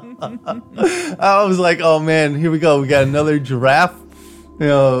 I was like, oh man, here we go. We got another giraffe.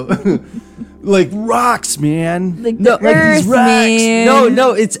 Like rocks, man. Like the Earth, these rocks. Man.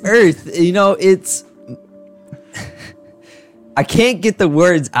 No, it's Earth. It's. I can't get the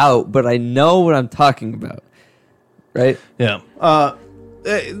words out, but I know what I'm talking about. Right? Yeah.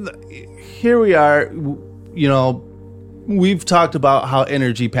 Here we are. We've talked about how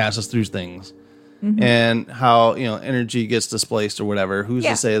energy passes through things. and how, energy gets displaced or whatever. Who's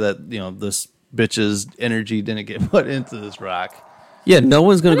to say that, this bitch's energy didn't get put into this rock? Yeah, no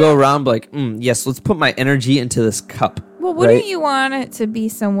one's going to go around like, yes, let's put my energy into this cup. Well, wouldn't you want it to be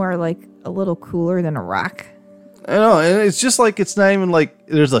somewhere like a little cooler than a rock? I know, and it's just like it's not even like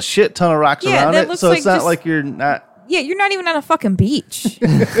there's a shit ton of rocks around it, so it's not like you're not. Yeah, you're not even on a fucking beach,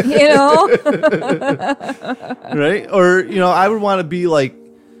 right? Or I would want to be like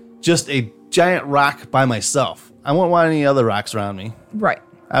just a giant rock by myself. I won't want any other rocks around me. Right.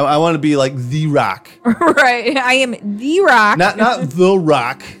 I want to be like the rock. Right. I am the rock. Not the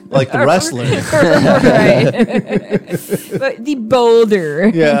rock, like the wrestler. Right. But the boulder.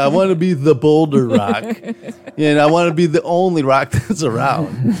 Yeah, I want to be the boulder rock. And I want to be the only rock that's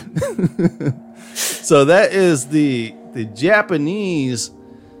around. So that is the Japanese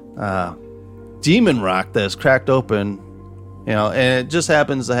demon rock that is cracked open, and it just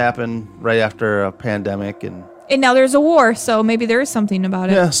happens to happen right after a pandemic and now there's a war, so maybe there is something about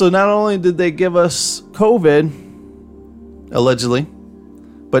it. Yeah, so not only did they give us COVID, allegedly,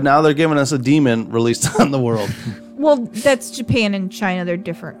 but now they're giving us a demon released on the world. Well, that's Japan and China. They're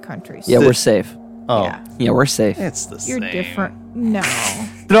different countries. Yeah, we're safe. Oh. Yeah, we're safe. It's the You're same. different. No.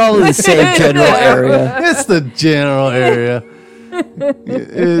 They're all in the same general area. It's the general area.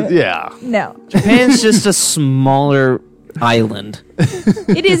 Yeah. No. Japan's just a smaller island.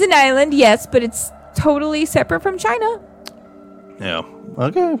 It is an island, yes, but it's totally separate from China. Yeah.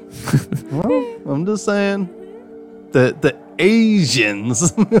 Okay. Well, I'm just saying the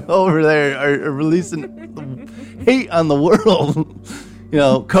Asians over there are releasing hate on the world.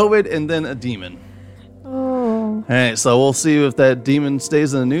 COVID and then a demon. Oh. All right, so we'll see if that demon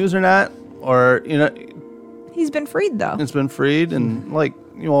stays in the news or not, or he's been freed though. It's been freed, and he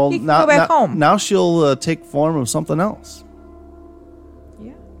can now go back home. Now she'll take form of something else.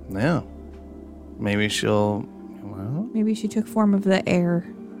 Yeah. Yeah. Maybe she'll. Maybe she took form of the air.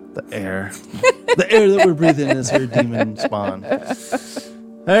 The air. The air that we're breathing is her demon spawn. All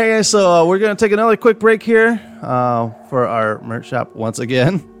right, guys, so we're going to take another quick break here for our merch shop once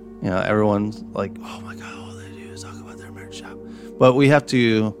again. Everyone's like, oh my God, all they do is talk about their merch shop. But we have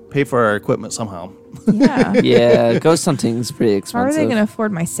to pay for our equipment somehow. Yeah. Yeah, Ghost Hunting's pretty expensive. How are they going to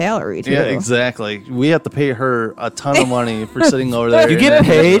afford my salary, too? Yeah, exactly. We have to pay her a ton of money for sitting over there. You get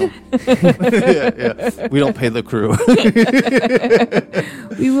paid? Yeah. We don't pay the crew.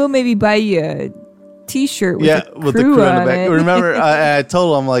 We will maybe buy you a T-shirt with the crew on it. Remember, I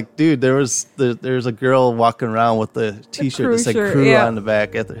told him, I'm like, dude, there's a girl walking around with the T-shirt that said crew on the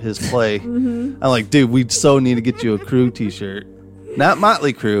back at his play. Mm-hmm. I'm like, dude, we so need to get you a crew T-shirt. Not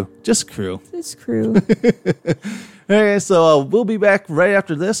Motley Crue, just crew. Just crew. Okay, so we'll be back right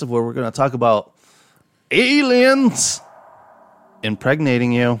after this, where we're going to talk about aliens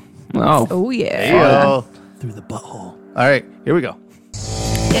impregnating you. Oh yeah. Hey-o. Through the butthole. All right, here we go.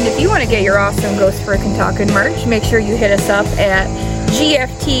 And if you want to get your awesome Ghost Frickin' Talkin' merch, make sure you hit us up at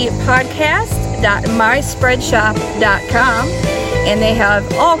gftpodcast.myspreadshop.com. And they have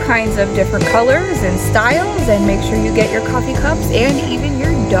all kinds of different colors and styles. And make sure you get your coffee cups and even your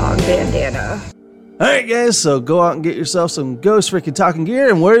dog bandana. All right, guys, so go out and get yourself some Ghost Frickin' Talkin' gear.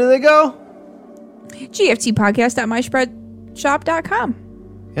 And where do they go? gftpodcast.myspreadshop.com.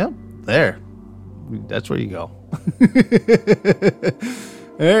 Yep, there. That's where you go.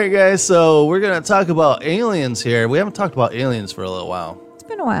 All right, guys, so we're going to talk about aliens here. We haven't talked about aliens for a little while. It's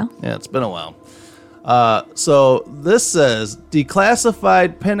been a while. Yeah, it's been a while. So this says,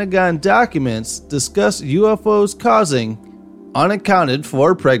 declassified Pentagon documents discuss UFOs causing unaccounted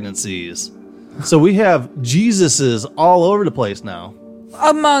for pregnancies. So we have Jesuses all over the place now.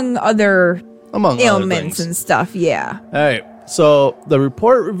 Among other ailments other and stuff, yeah. All right. So the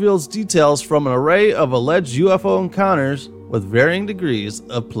report reveals details from an array of alleged UFO encounters with varying degrees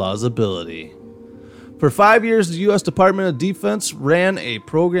of plausibility. For 5 years, the U.S. Department of Defense ran a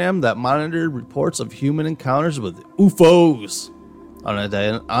program that monitored reports of human encounters with UFOs,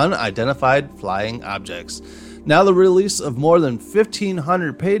 unidentified flying objects. Now the release of more than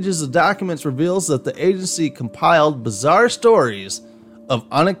 1,500 pages of documents reveals that the agency compiled bizarre stories of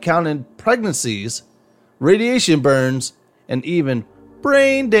unaccounted pregnancies, radiation burns, and even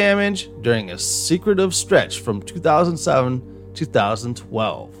brain damage during a secretive stretch from 2007 to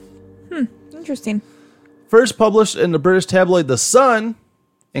 2012. Interesting. First published in the British tabloid The Sun,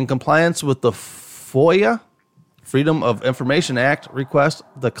 in compliance with the FOIA, Freedom of Information Act request,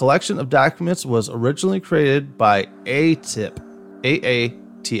 the collection of documents was originally created by AATIP,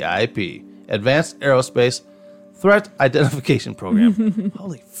 AATIP, Advanced Aerospace Threat Identification Program.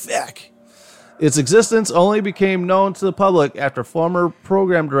 Holy fuck. Its existence only became known to the public after former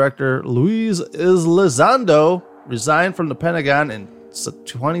program director Luis Elizondo resigned from the Pentagon in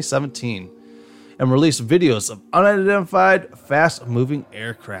 2017 and released videos of unidentified, fast-moving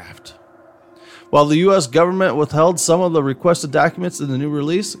aircraft. While the U.S. government withheld some of the requested documents in the new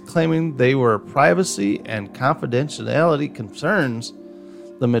release, claiming they were privacy and confidentiality concerns,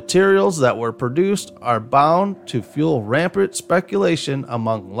 the materials that were produced are bound to fuel rampant speculation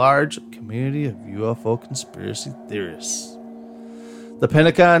among large community of UFO conspiracy theorists. The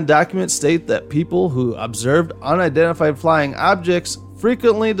Pentagon documents state that people who observed unidentified flying objects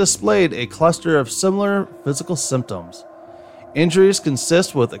frequently displayed a cluster of similar physical symptoms. Injuries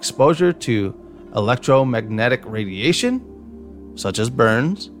consist with exposure to electromagnetic radiation, such as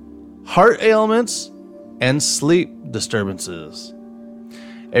burns, heart ailments, and sleep disturbances.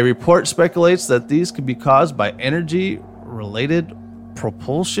 A report speculates that these could be caused by energy-related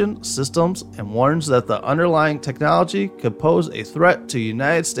propulsion systems and warns that the underlying technology could pose a threat to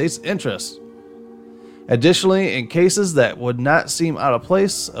United States interests. Additionally, in cases that would not seem out of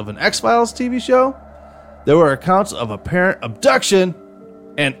place of an X-Files TV show, there were accounts of apparent abduction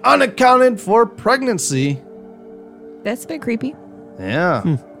and unaccounted for pregnancy. That's a bit creepy.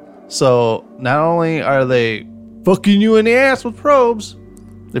 Yeah. So not only are they fucking you in the ass with probes,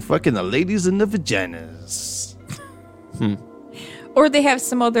 they're fucking the ladies in the vaginas. Or they have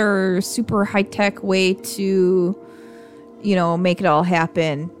some other super high-tech way to, make it all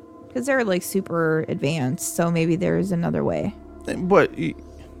happen. Because they're, super advanced. So maybe there's another way. But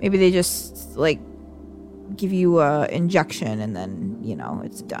maybe they just, give you a injection and then,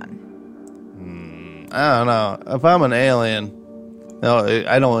 it's done. I don't know. If I'm an alien,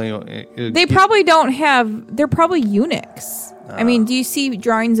 I don't even... They probably don't have... They're probably eunuchs. I mean, do you see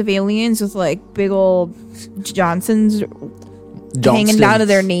drawings of aliens with, big old Johnsons hanging down to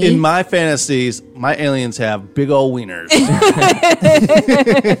their knees? In my fantasies, my aliens have big old wieners.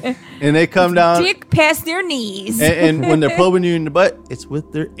 And they come down... Dick past their knees. And when they're probing you in the butt, it's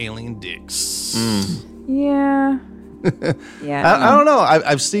with their alien dicks. Yeah. Yeah. I don't know.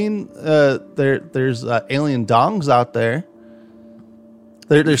 I've seen there's alien dongs out there.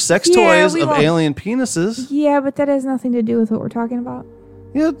 There's sex toys of alien penises. Yeah, but that has nothing to do with what we're talking about.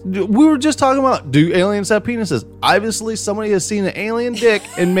 Yeah, we were just talking about, do aliens have penises? Obviously, somebody has seen an alien dick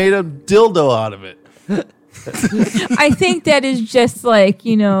and made a dildo out of it. I think that is just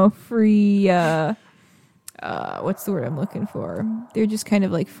free... what's the word I'm looking for? They're just kind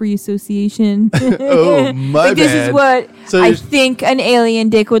of free association. Oh, my bad. This is what I think an alien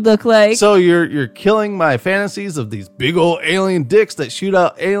dick would look like. So you're killing my fantasies of these big old alien dicks that shoot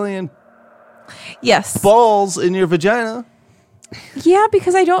out alien balls in your vagina. Yeah,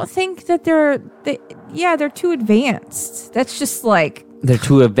 because I don't think that they're too advanced. That's just they're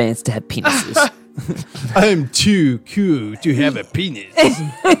too advanced to have penises. I'm too cool to have a penis. That's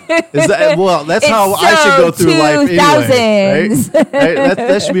how I should go through life anyway. Right?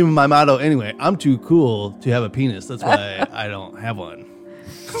 That should be my motto anyway. I'm too cool to have a penis. That's why I don't have one.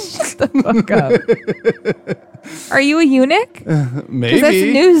 Shut the fuck up. Are you a eunuch? Maybe. That's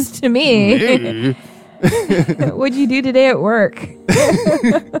news to me. Maybe. What'd you do today at work?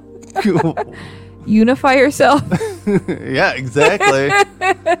 Cool. Unify yourself? Yeah, exactly.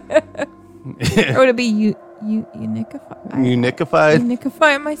 Or would it be unified? Unified?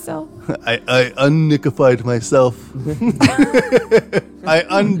 Unify myself? I unnickified myself. I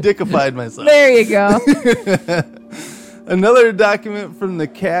undickified myself. There you go. Another document from the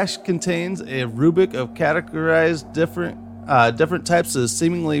cache contains a rubric of categorized different types of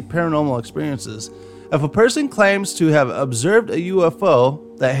seemingly paranormal experiences. If a person claims to have observed a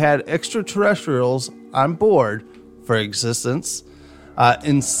UFO that had extraterrestrials on board, for instance,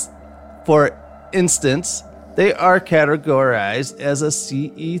 they are categorized as a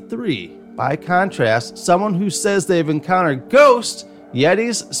CE3. By contrast, someone who says they've encountered ghosts,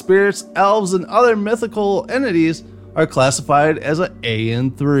 yetis, spirits, elves, and other mythical entities are classified as an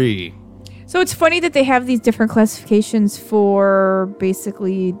AN3. So it's funny that they have these different classifications for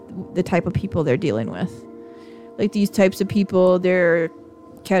basically the type of people they're dealing with. These types of people, they're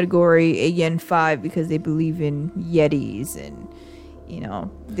category AN5 because they believe in yetis, and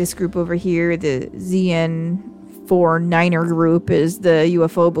this group over here, the ZN49er group, is the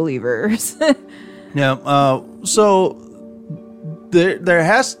UFO believers. Yeah. So there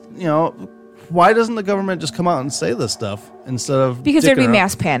has, why doesn't the government just come out and say this stuff instead of... Because there'd be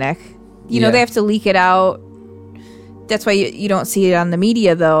mass panic. They have to leak it out. That's why you don't see it on the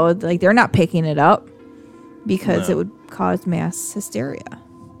media, though. They're not picking it up because it would cause mass hysteria.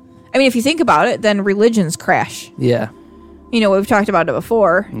 I mean, if you think about it, then religions crash. Yeah. we've talked about it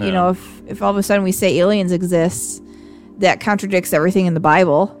before. No. If all of a sudden we say aliens exist, that contradicts everything in the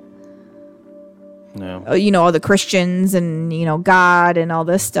Bible. No. All the Christians and, God and all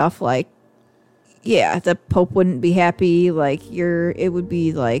this stuff. Like, yeah, the Pope wouldn't be happy. Like, it would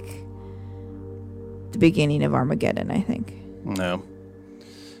be like the beginning of Armageddon, I think. No.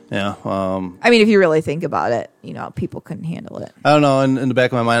 Yeah. I mean, if you really think about it, people couldn't handle it. I don't know. In the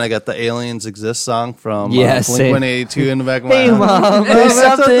back of my mind, I got the Aliens Exist song from Blink-182 in the back of my mind. Hey, Mom, there's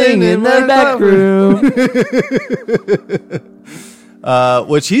something in the back room.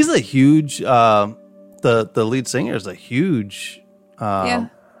 Which he's a huge, the lead singer is a huge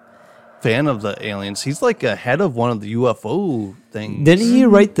fan of the aliens. He's like a head of one of the UFO things. Didn't he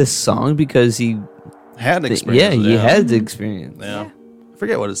write this song because he had experience? He had the experience. Yeah. I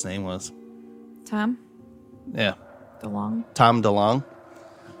forget what his name was. Tom? Yeah. DeLonge? Tom DeLonge?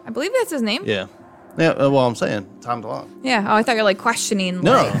 I believe that's his name. Yeah. Yeah, well, I'm saying Tom DeLonge. Yeah. Oh, I thought you were like questioning.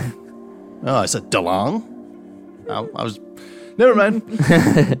 No. Like... No, I said DeLonge. I was... Never mind.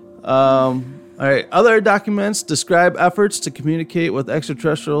 All right. Other documents describe efforts to communicate with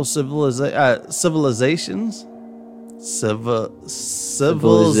extraterrestrial civilizations. Civilizations.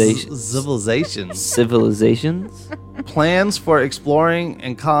 Plans for exploring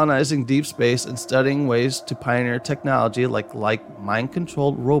and colonizing deep space and studying ways to pioneer technology like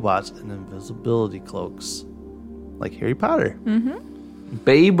mind-controlled robots and invisibility cloaks. Like Harry Potter. Mm-hmm.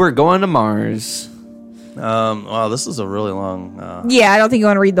 Babe, we're going to Mars. Wow, this is a really long... I don't think you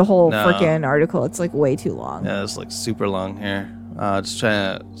want to read the whole freaking article. It's like way too long. Yeah, it's like super long here. Just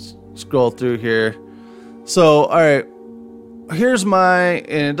trying to scroll through here. So, all right. Here's and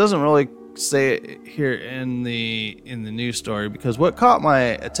it doesn't really say it here in the news story, because what caught my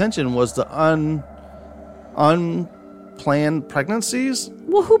attention was the unplanned pregnancies.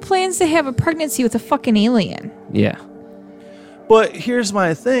 Well, who plans to have a pregnancy with a fucking alien? Yeah. But here's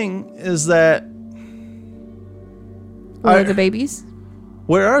my thing, is that... Where are the babies?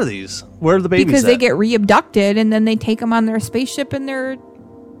 Where are these? Where are the babies Because they get re-abducted, and then they take them on their spaceship, and they're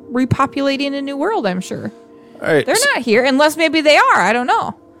repopulating a new world, I'm sure. All right. They're not here, unless maybe they are. I don't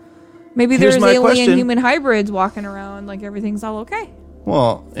know. Maybe there's alien-human hybrids walking around like everything's all okay.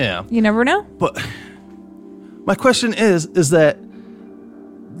 Well, yeah. You never know. But my question is that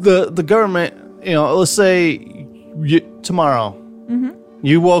the government, let's say tomorrow,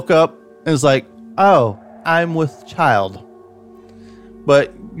 you woke up and it's like, oh, I'm with child,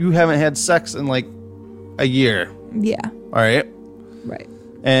 but you haven't had sex in like a year. Yeah. All right. Right.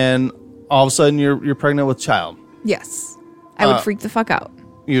 And all of a sudden you're pregnant with child. Yes. I would freak the fuck out.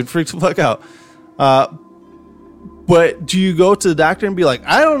 You'd freak the fuck out. But do you go to the doctor and be like,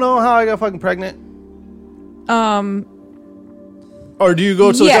 I don't know how I got fucking pregnant? Or do you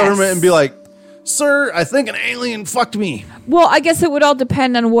go to the government and be like, sir, I think an alien fucked me? Well, I guess it would all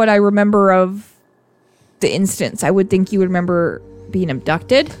depend on what I remember of the instance. I would think you would remember being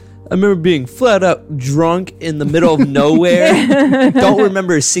abducted. I remember being flat out drunk in the middle of nowhere. Don't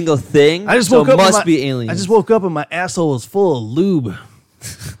remember a single thing. I just woke up. Must be aliens. I just woke up and my asshole was full of lube.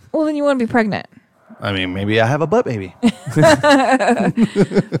 Well, then you want to be pregnant. I mean, maybe I have a butt baby. So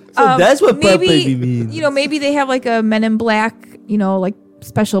that's what butt baby means. Maybe they have like a Men in Black, like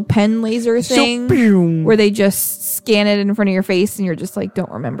special pen laser thing where they just scan it in front of your face and you're just like,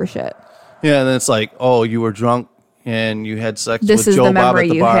 don't remember shit. Yeah, and then it's like, oh, you were drunk and you had sex with Joe Bob at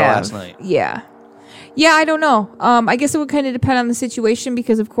the bar last night. Yeah. Yeah, I don't know. I guess it would kind of depend on the situation,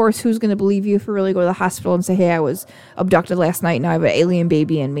 because, of course, who's going to believe you if you really go to the hospital and say, hey, I was abducted last night and I have an alien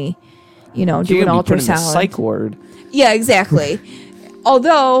baby in me, do an ultrasound. Psych ward. Yeah, exactly.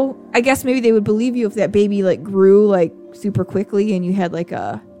 Although, I guess maybe they would believe you if that baby, like, grew, like, super quickly and you had, like,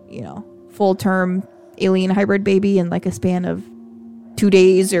 a, full-term alien hybrid baby in, like, a span of 2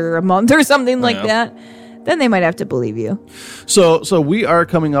 days or a month or something like that, then they might have to believe you. So we are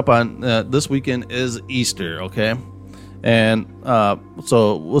coming up on this weekend is Easter, okay? And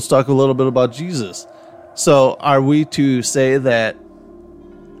so let's talk a little bit about Jesus. So are we to say that,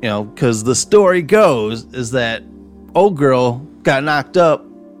 because the story goes is that old girl got knocked up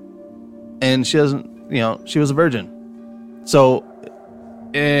and she doesn't, she was a virgin. So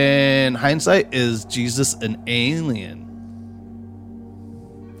in hindsight, is Jesus an alien?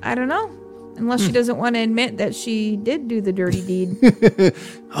 I don't know. Unless she doesn't want to admit that she did do the dirty deed.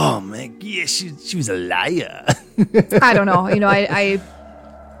 Oh, man. Yeah, she was a liar. I don't know. I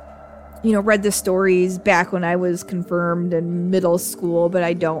read the stories back when I was confirmed in middle school, but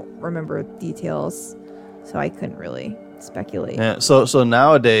I don't remember details. So I couldn't really speculate. Yeah, so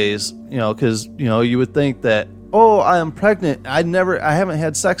nowadays, because, you would think that, oh, I am pregnant. I haven't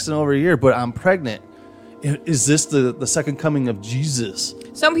had sex in over a year, but I'm pregnant. is this the second coming of Jesus?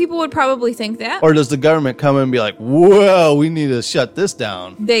 Some people would probably think that. Or does the government come in and be like, whoa, we need to shut this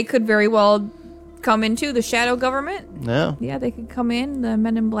down? They could very well come into the shadow government. Yeah. Yeah, they could come in, the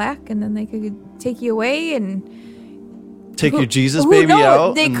men in black, and then they could take you away and... Take your Jesus baby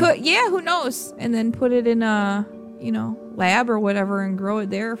out? They could, yeah, who knows? And then put it in a, lab or whatever and grow it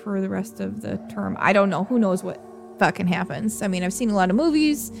there for the rest of the term. I don't know. Who knows what fucking happens? I mean, I've seen a lot of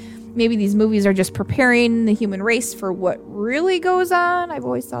movies. Maybe these movies are just preparing the human race for what really goes on. I've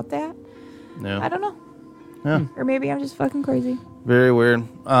always thought that. Yeah. I don't know. Yeah. Or maybe I'm just fucking crazy. Very weird.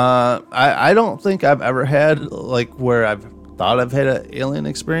 I don't think I've ever had, where I've thought I've had an alien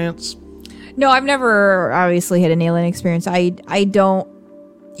experience. No, I've never obviously had an alien experience. I don't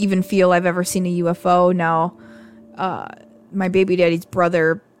even feel I've ever seen a UFO. Now, my baby daddy's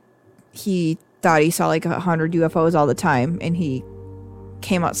brother, he thought he saw 100 UFOs all the time, and he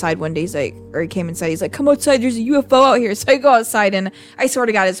came outside one day, he came inside, he's like, come outside, there's a UFO out here. So I go outside, and I swear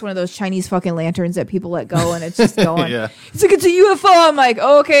to God, it's one of those Chinese fucking lanterns that people let go, and it's just going. Yeah. It's like, it's a UFO. I'm like,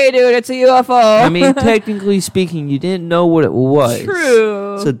 okay, dude, it's a UFO. I mean, technically speaking, you didn't know what it was.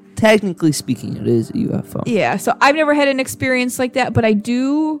 True. So technically speaking, it is a UFO. Yeah, so I've never had an experience like that, but I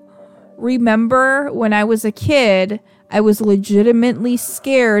do remember when I was a kid, I was legitimately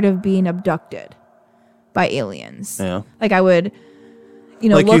scared of being abducted by aliens. Yeah. I would...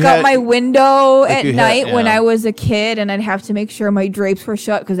 look out my window at night when I was a kid, and I'd have to make sure my drapes were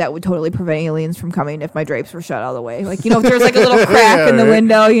shut, because that would totally prevent aliens from coming if my drapes were shut all the way. If there's a little crack in the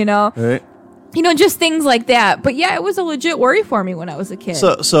window, Right. Just things like that. But yeah, it was a legit worry for me when I was a kid.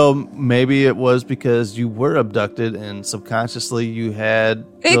 So maybe it was because you were abducted and subconsciously you had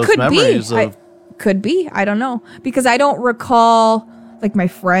those memories of... Could be. I don't know. Because I don't recall, my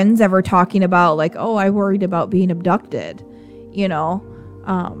friends ever talking about, oh, I worried about being abducted,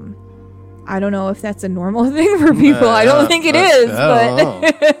 I don't know if that's a normal thing for people. I don't think it is.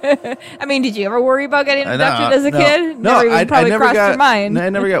 But I mean, did you ever worry about getting abducted as a kid? No, I never crossed your mind. I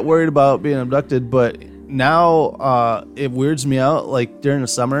never got worried about being abducted, but now it weirds me out. During the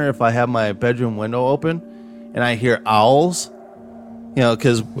summer, if I have my bedroom window open and I hear owls,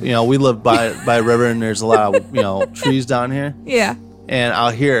 because we live by a river and there's a lot of trees down here. Yeah. And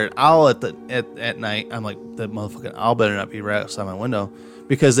I'll hear an owl at night. I'm like, that motherfucking owl better not be right outside my window.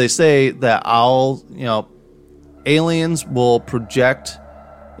 Because they say that owls, aliens will project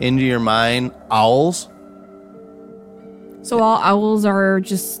into your mind owls. So all owls are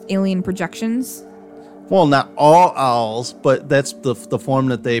just alien projections? Well, not all owls, but that's the form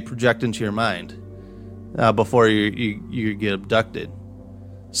that they project into your mind before you get abducted.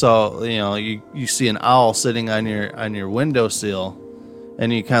 So, you see an owl sitting on your windowsill,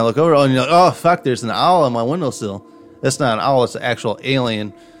 and you kind of look over and you're like, oh, fuck, there's an owl on my windowsill. That's not an owl, it's an actual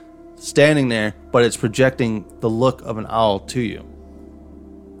alien standing there, but it's projecting the look of an owl to you.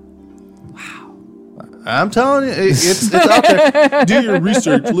 Wow. I'm telling you, it's out there. Do your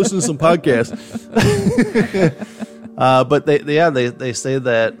research, listen to some podcasts. But they say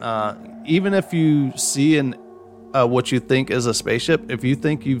that even if you see what you think is a spaceship, if you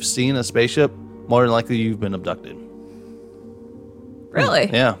think you've seen a spaceship, more than likely you've been abducted.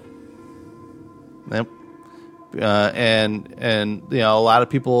 Really? Yeah. Yep. And a lot of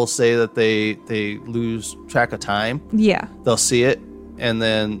people say that they lose track of time. Yeah. They'll see it, and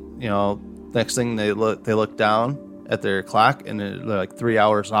then next thing they look down at their clock, and they're 3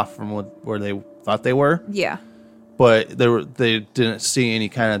 hours off from where they thought they were. Yeah. But they didn't see any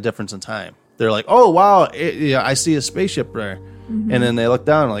kind of difference in time. They're like, oh wow, I see a spaceship there. Mm-hmm. And then they look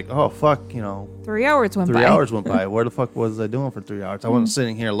down like, oh fuck, 3 hours went by. 3 hours went by. Where the fuck was I doing for 3 hours? I wasn't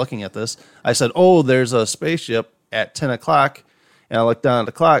sitting here looking at this. I said, oh, there's a spaceship at 10 o'clock. And I look down at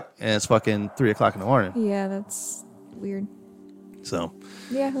the clock, and it's fucking 3 o'clock in the morning. Yeah, that's weird. So.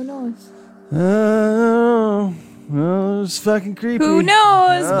 Yeah, who knows? Oh, it's fucking creepy. Who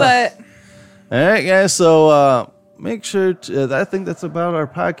knows, but. All right, guys. So, make sure to, I think that's about our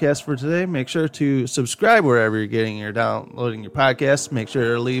podcast for today. Make sure to subscribe wherever you're downloading your podcast. Make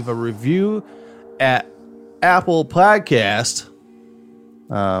sure to leave a review at Apple Podcast.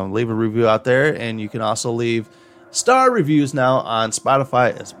 Leave a review out there, and you can also leave star reviews now on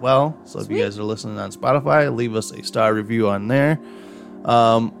Spotify as well. So if you guys are listening on Spotify, leave us a star review on there.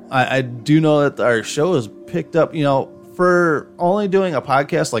 I do know that our show is picked up, for only doing a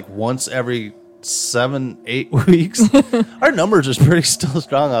podcast once every 7-8 weeks. Our numbers are pretty still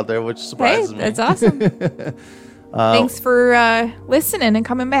strong out there, which surprises me. That's awesome. Thanks for listening and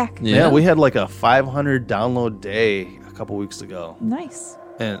coming back. Yeah, we had a 500 download day a couple weeks ago. Nice.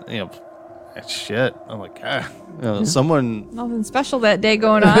 And shit. I'm like, God, someone. Nothing special that day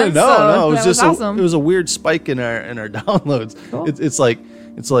going on. No, it was just awesome. It was a weird spike in our downloads. Cool. It's like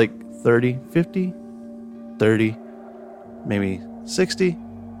 30, 50, 30, maybe 60,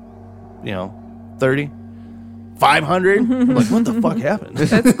 30, 500. I'm like, what the fuck happened?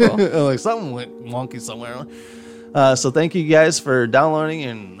 That's cool. Like something went wonky somewhere. So thank you guys for downloading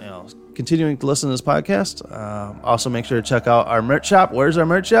and continuing to listen to this podcast. Also, make sure to check out our merch shop. Where's our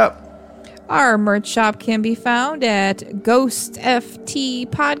merch shop? Our merch shop can be found at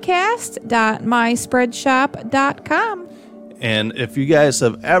ghostftpodcast.myspreadshop.com. And if you guys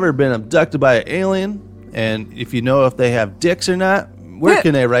have ever been abducted by an alien, and if you know if they have dicks or not, where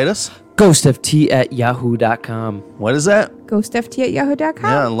can they write us? GhostFT@yahoo.com. What is that? GhostFT@yahoo.com.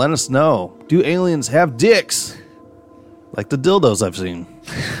 Yeah, and let us know. Do aliens have dicks? Like the dildos I've seen.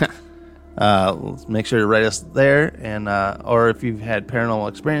 Make sure to write us there, and or if you've had paranormal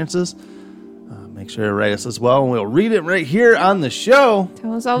experiences, make sure to write us as well, and we'll read it right here on the show.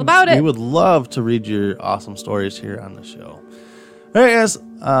 Tell us all about it. We would love to read your awesome stories here on the show. All right, guys.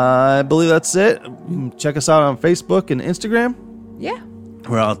 I believe that's it. Check us out on Facebook and Instagram. Yeah.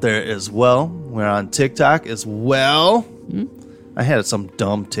 We're out there as well. We're on TikTok as well. Mm-hmm. I had some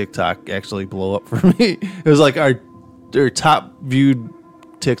dumb TikTok actually blow up for me. It was like our top viewed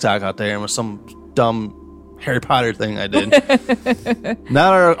TikTok out there, and was some dumb Harry Potter thing I did.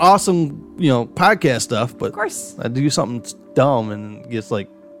 Not our awesome, podcast stuff, but of course I do something dumb and it gets like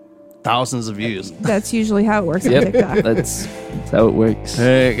thousands of views. That's usually how it works on TikTok. That's how it works. All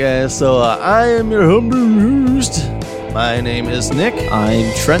right, guys. So I am your humble host. My name is Nick.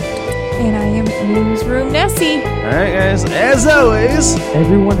 I'm Trent. And I am Newsroom Nessie. All right, guys. As always,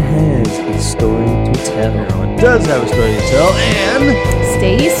 everyone has a story to tell. Everyone does have a story to tell, and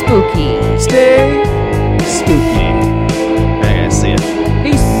stay spooky. Stay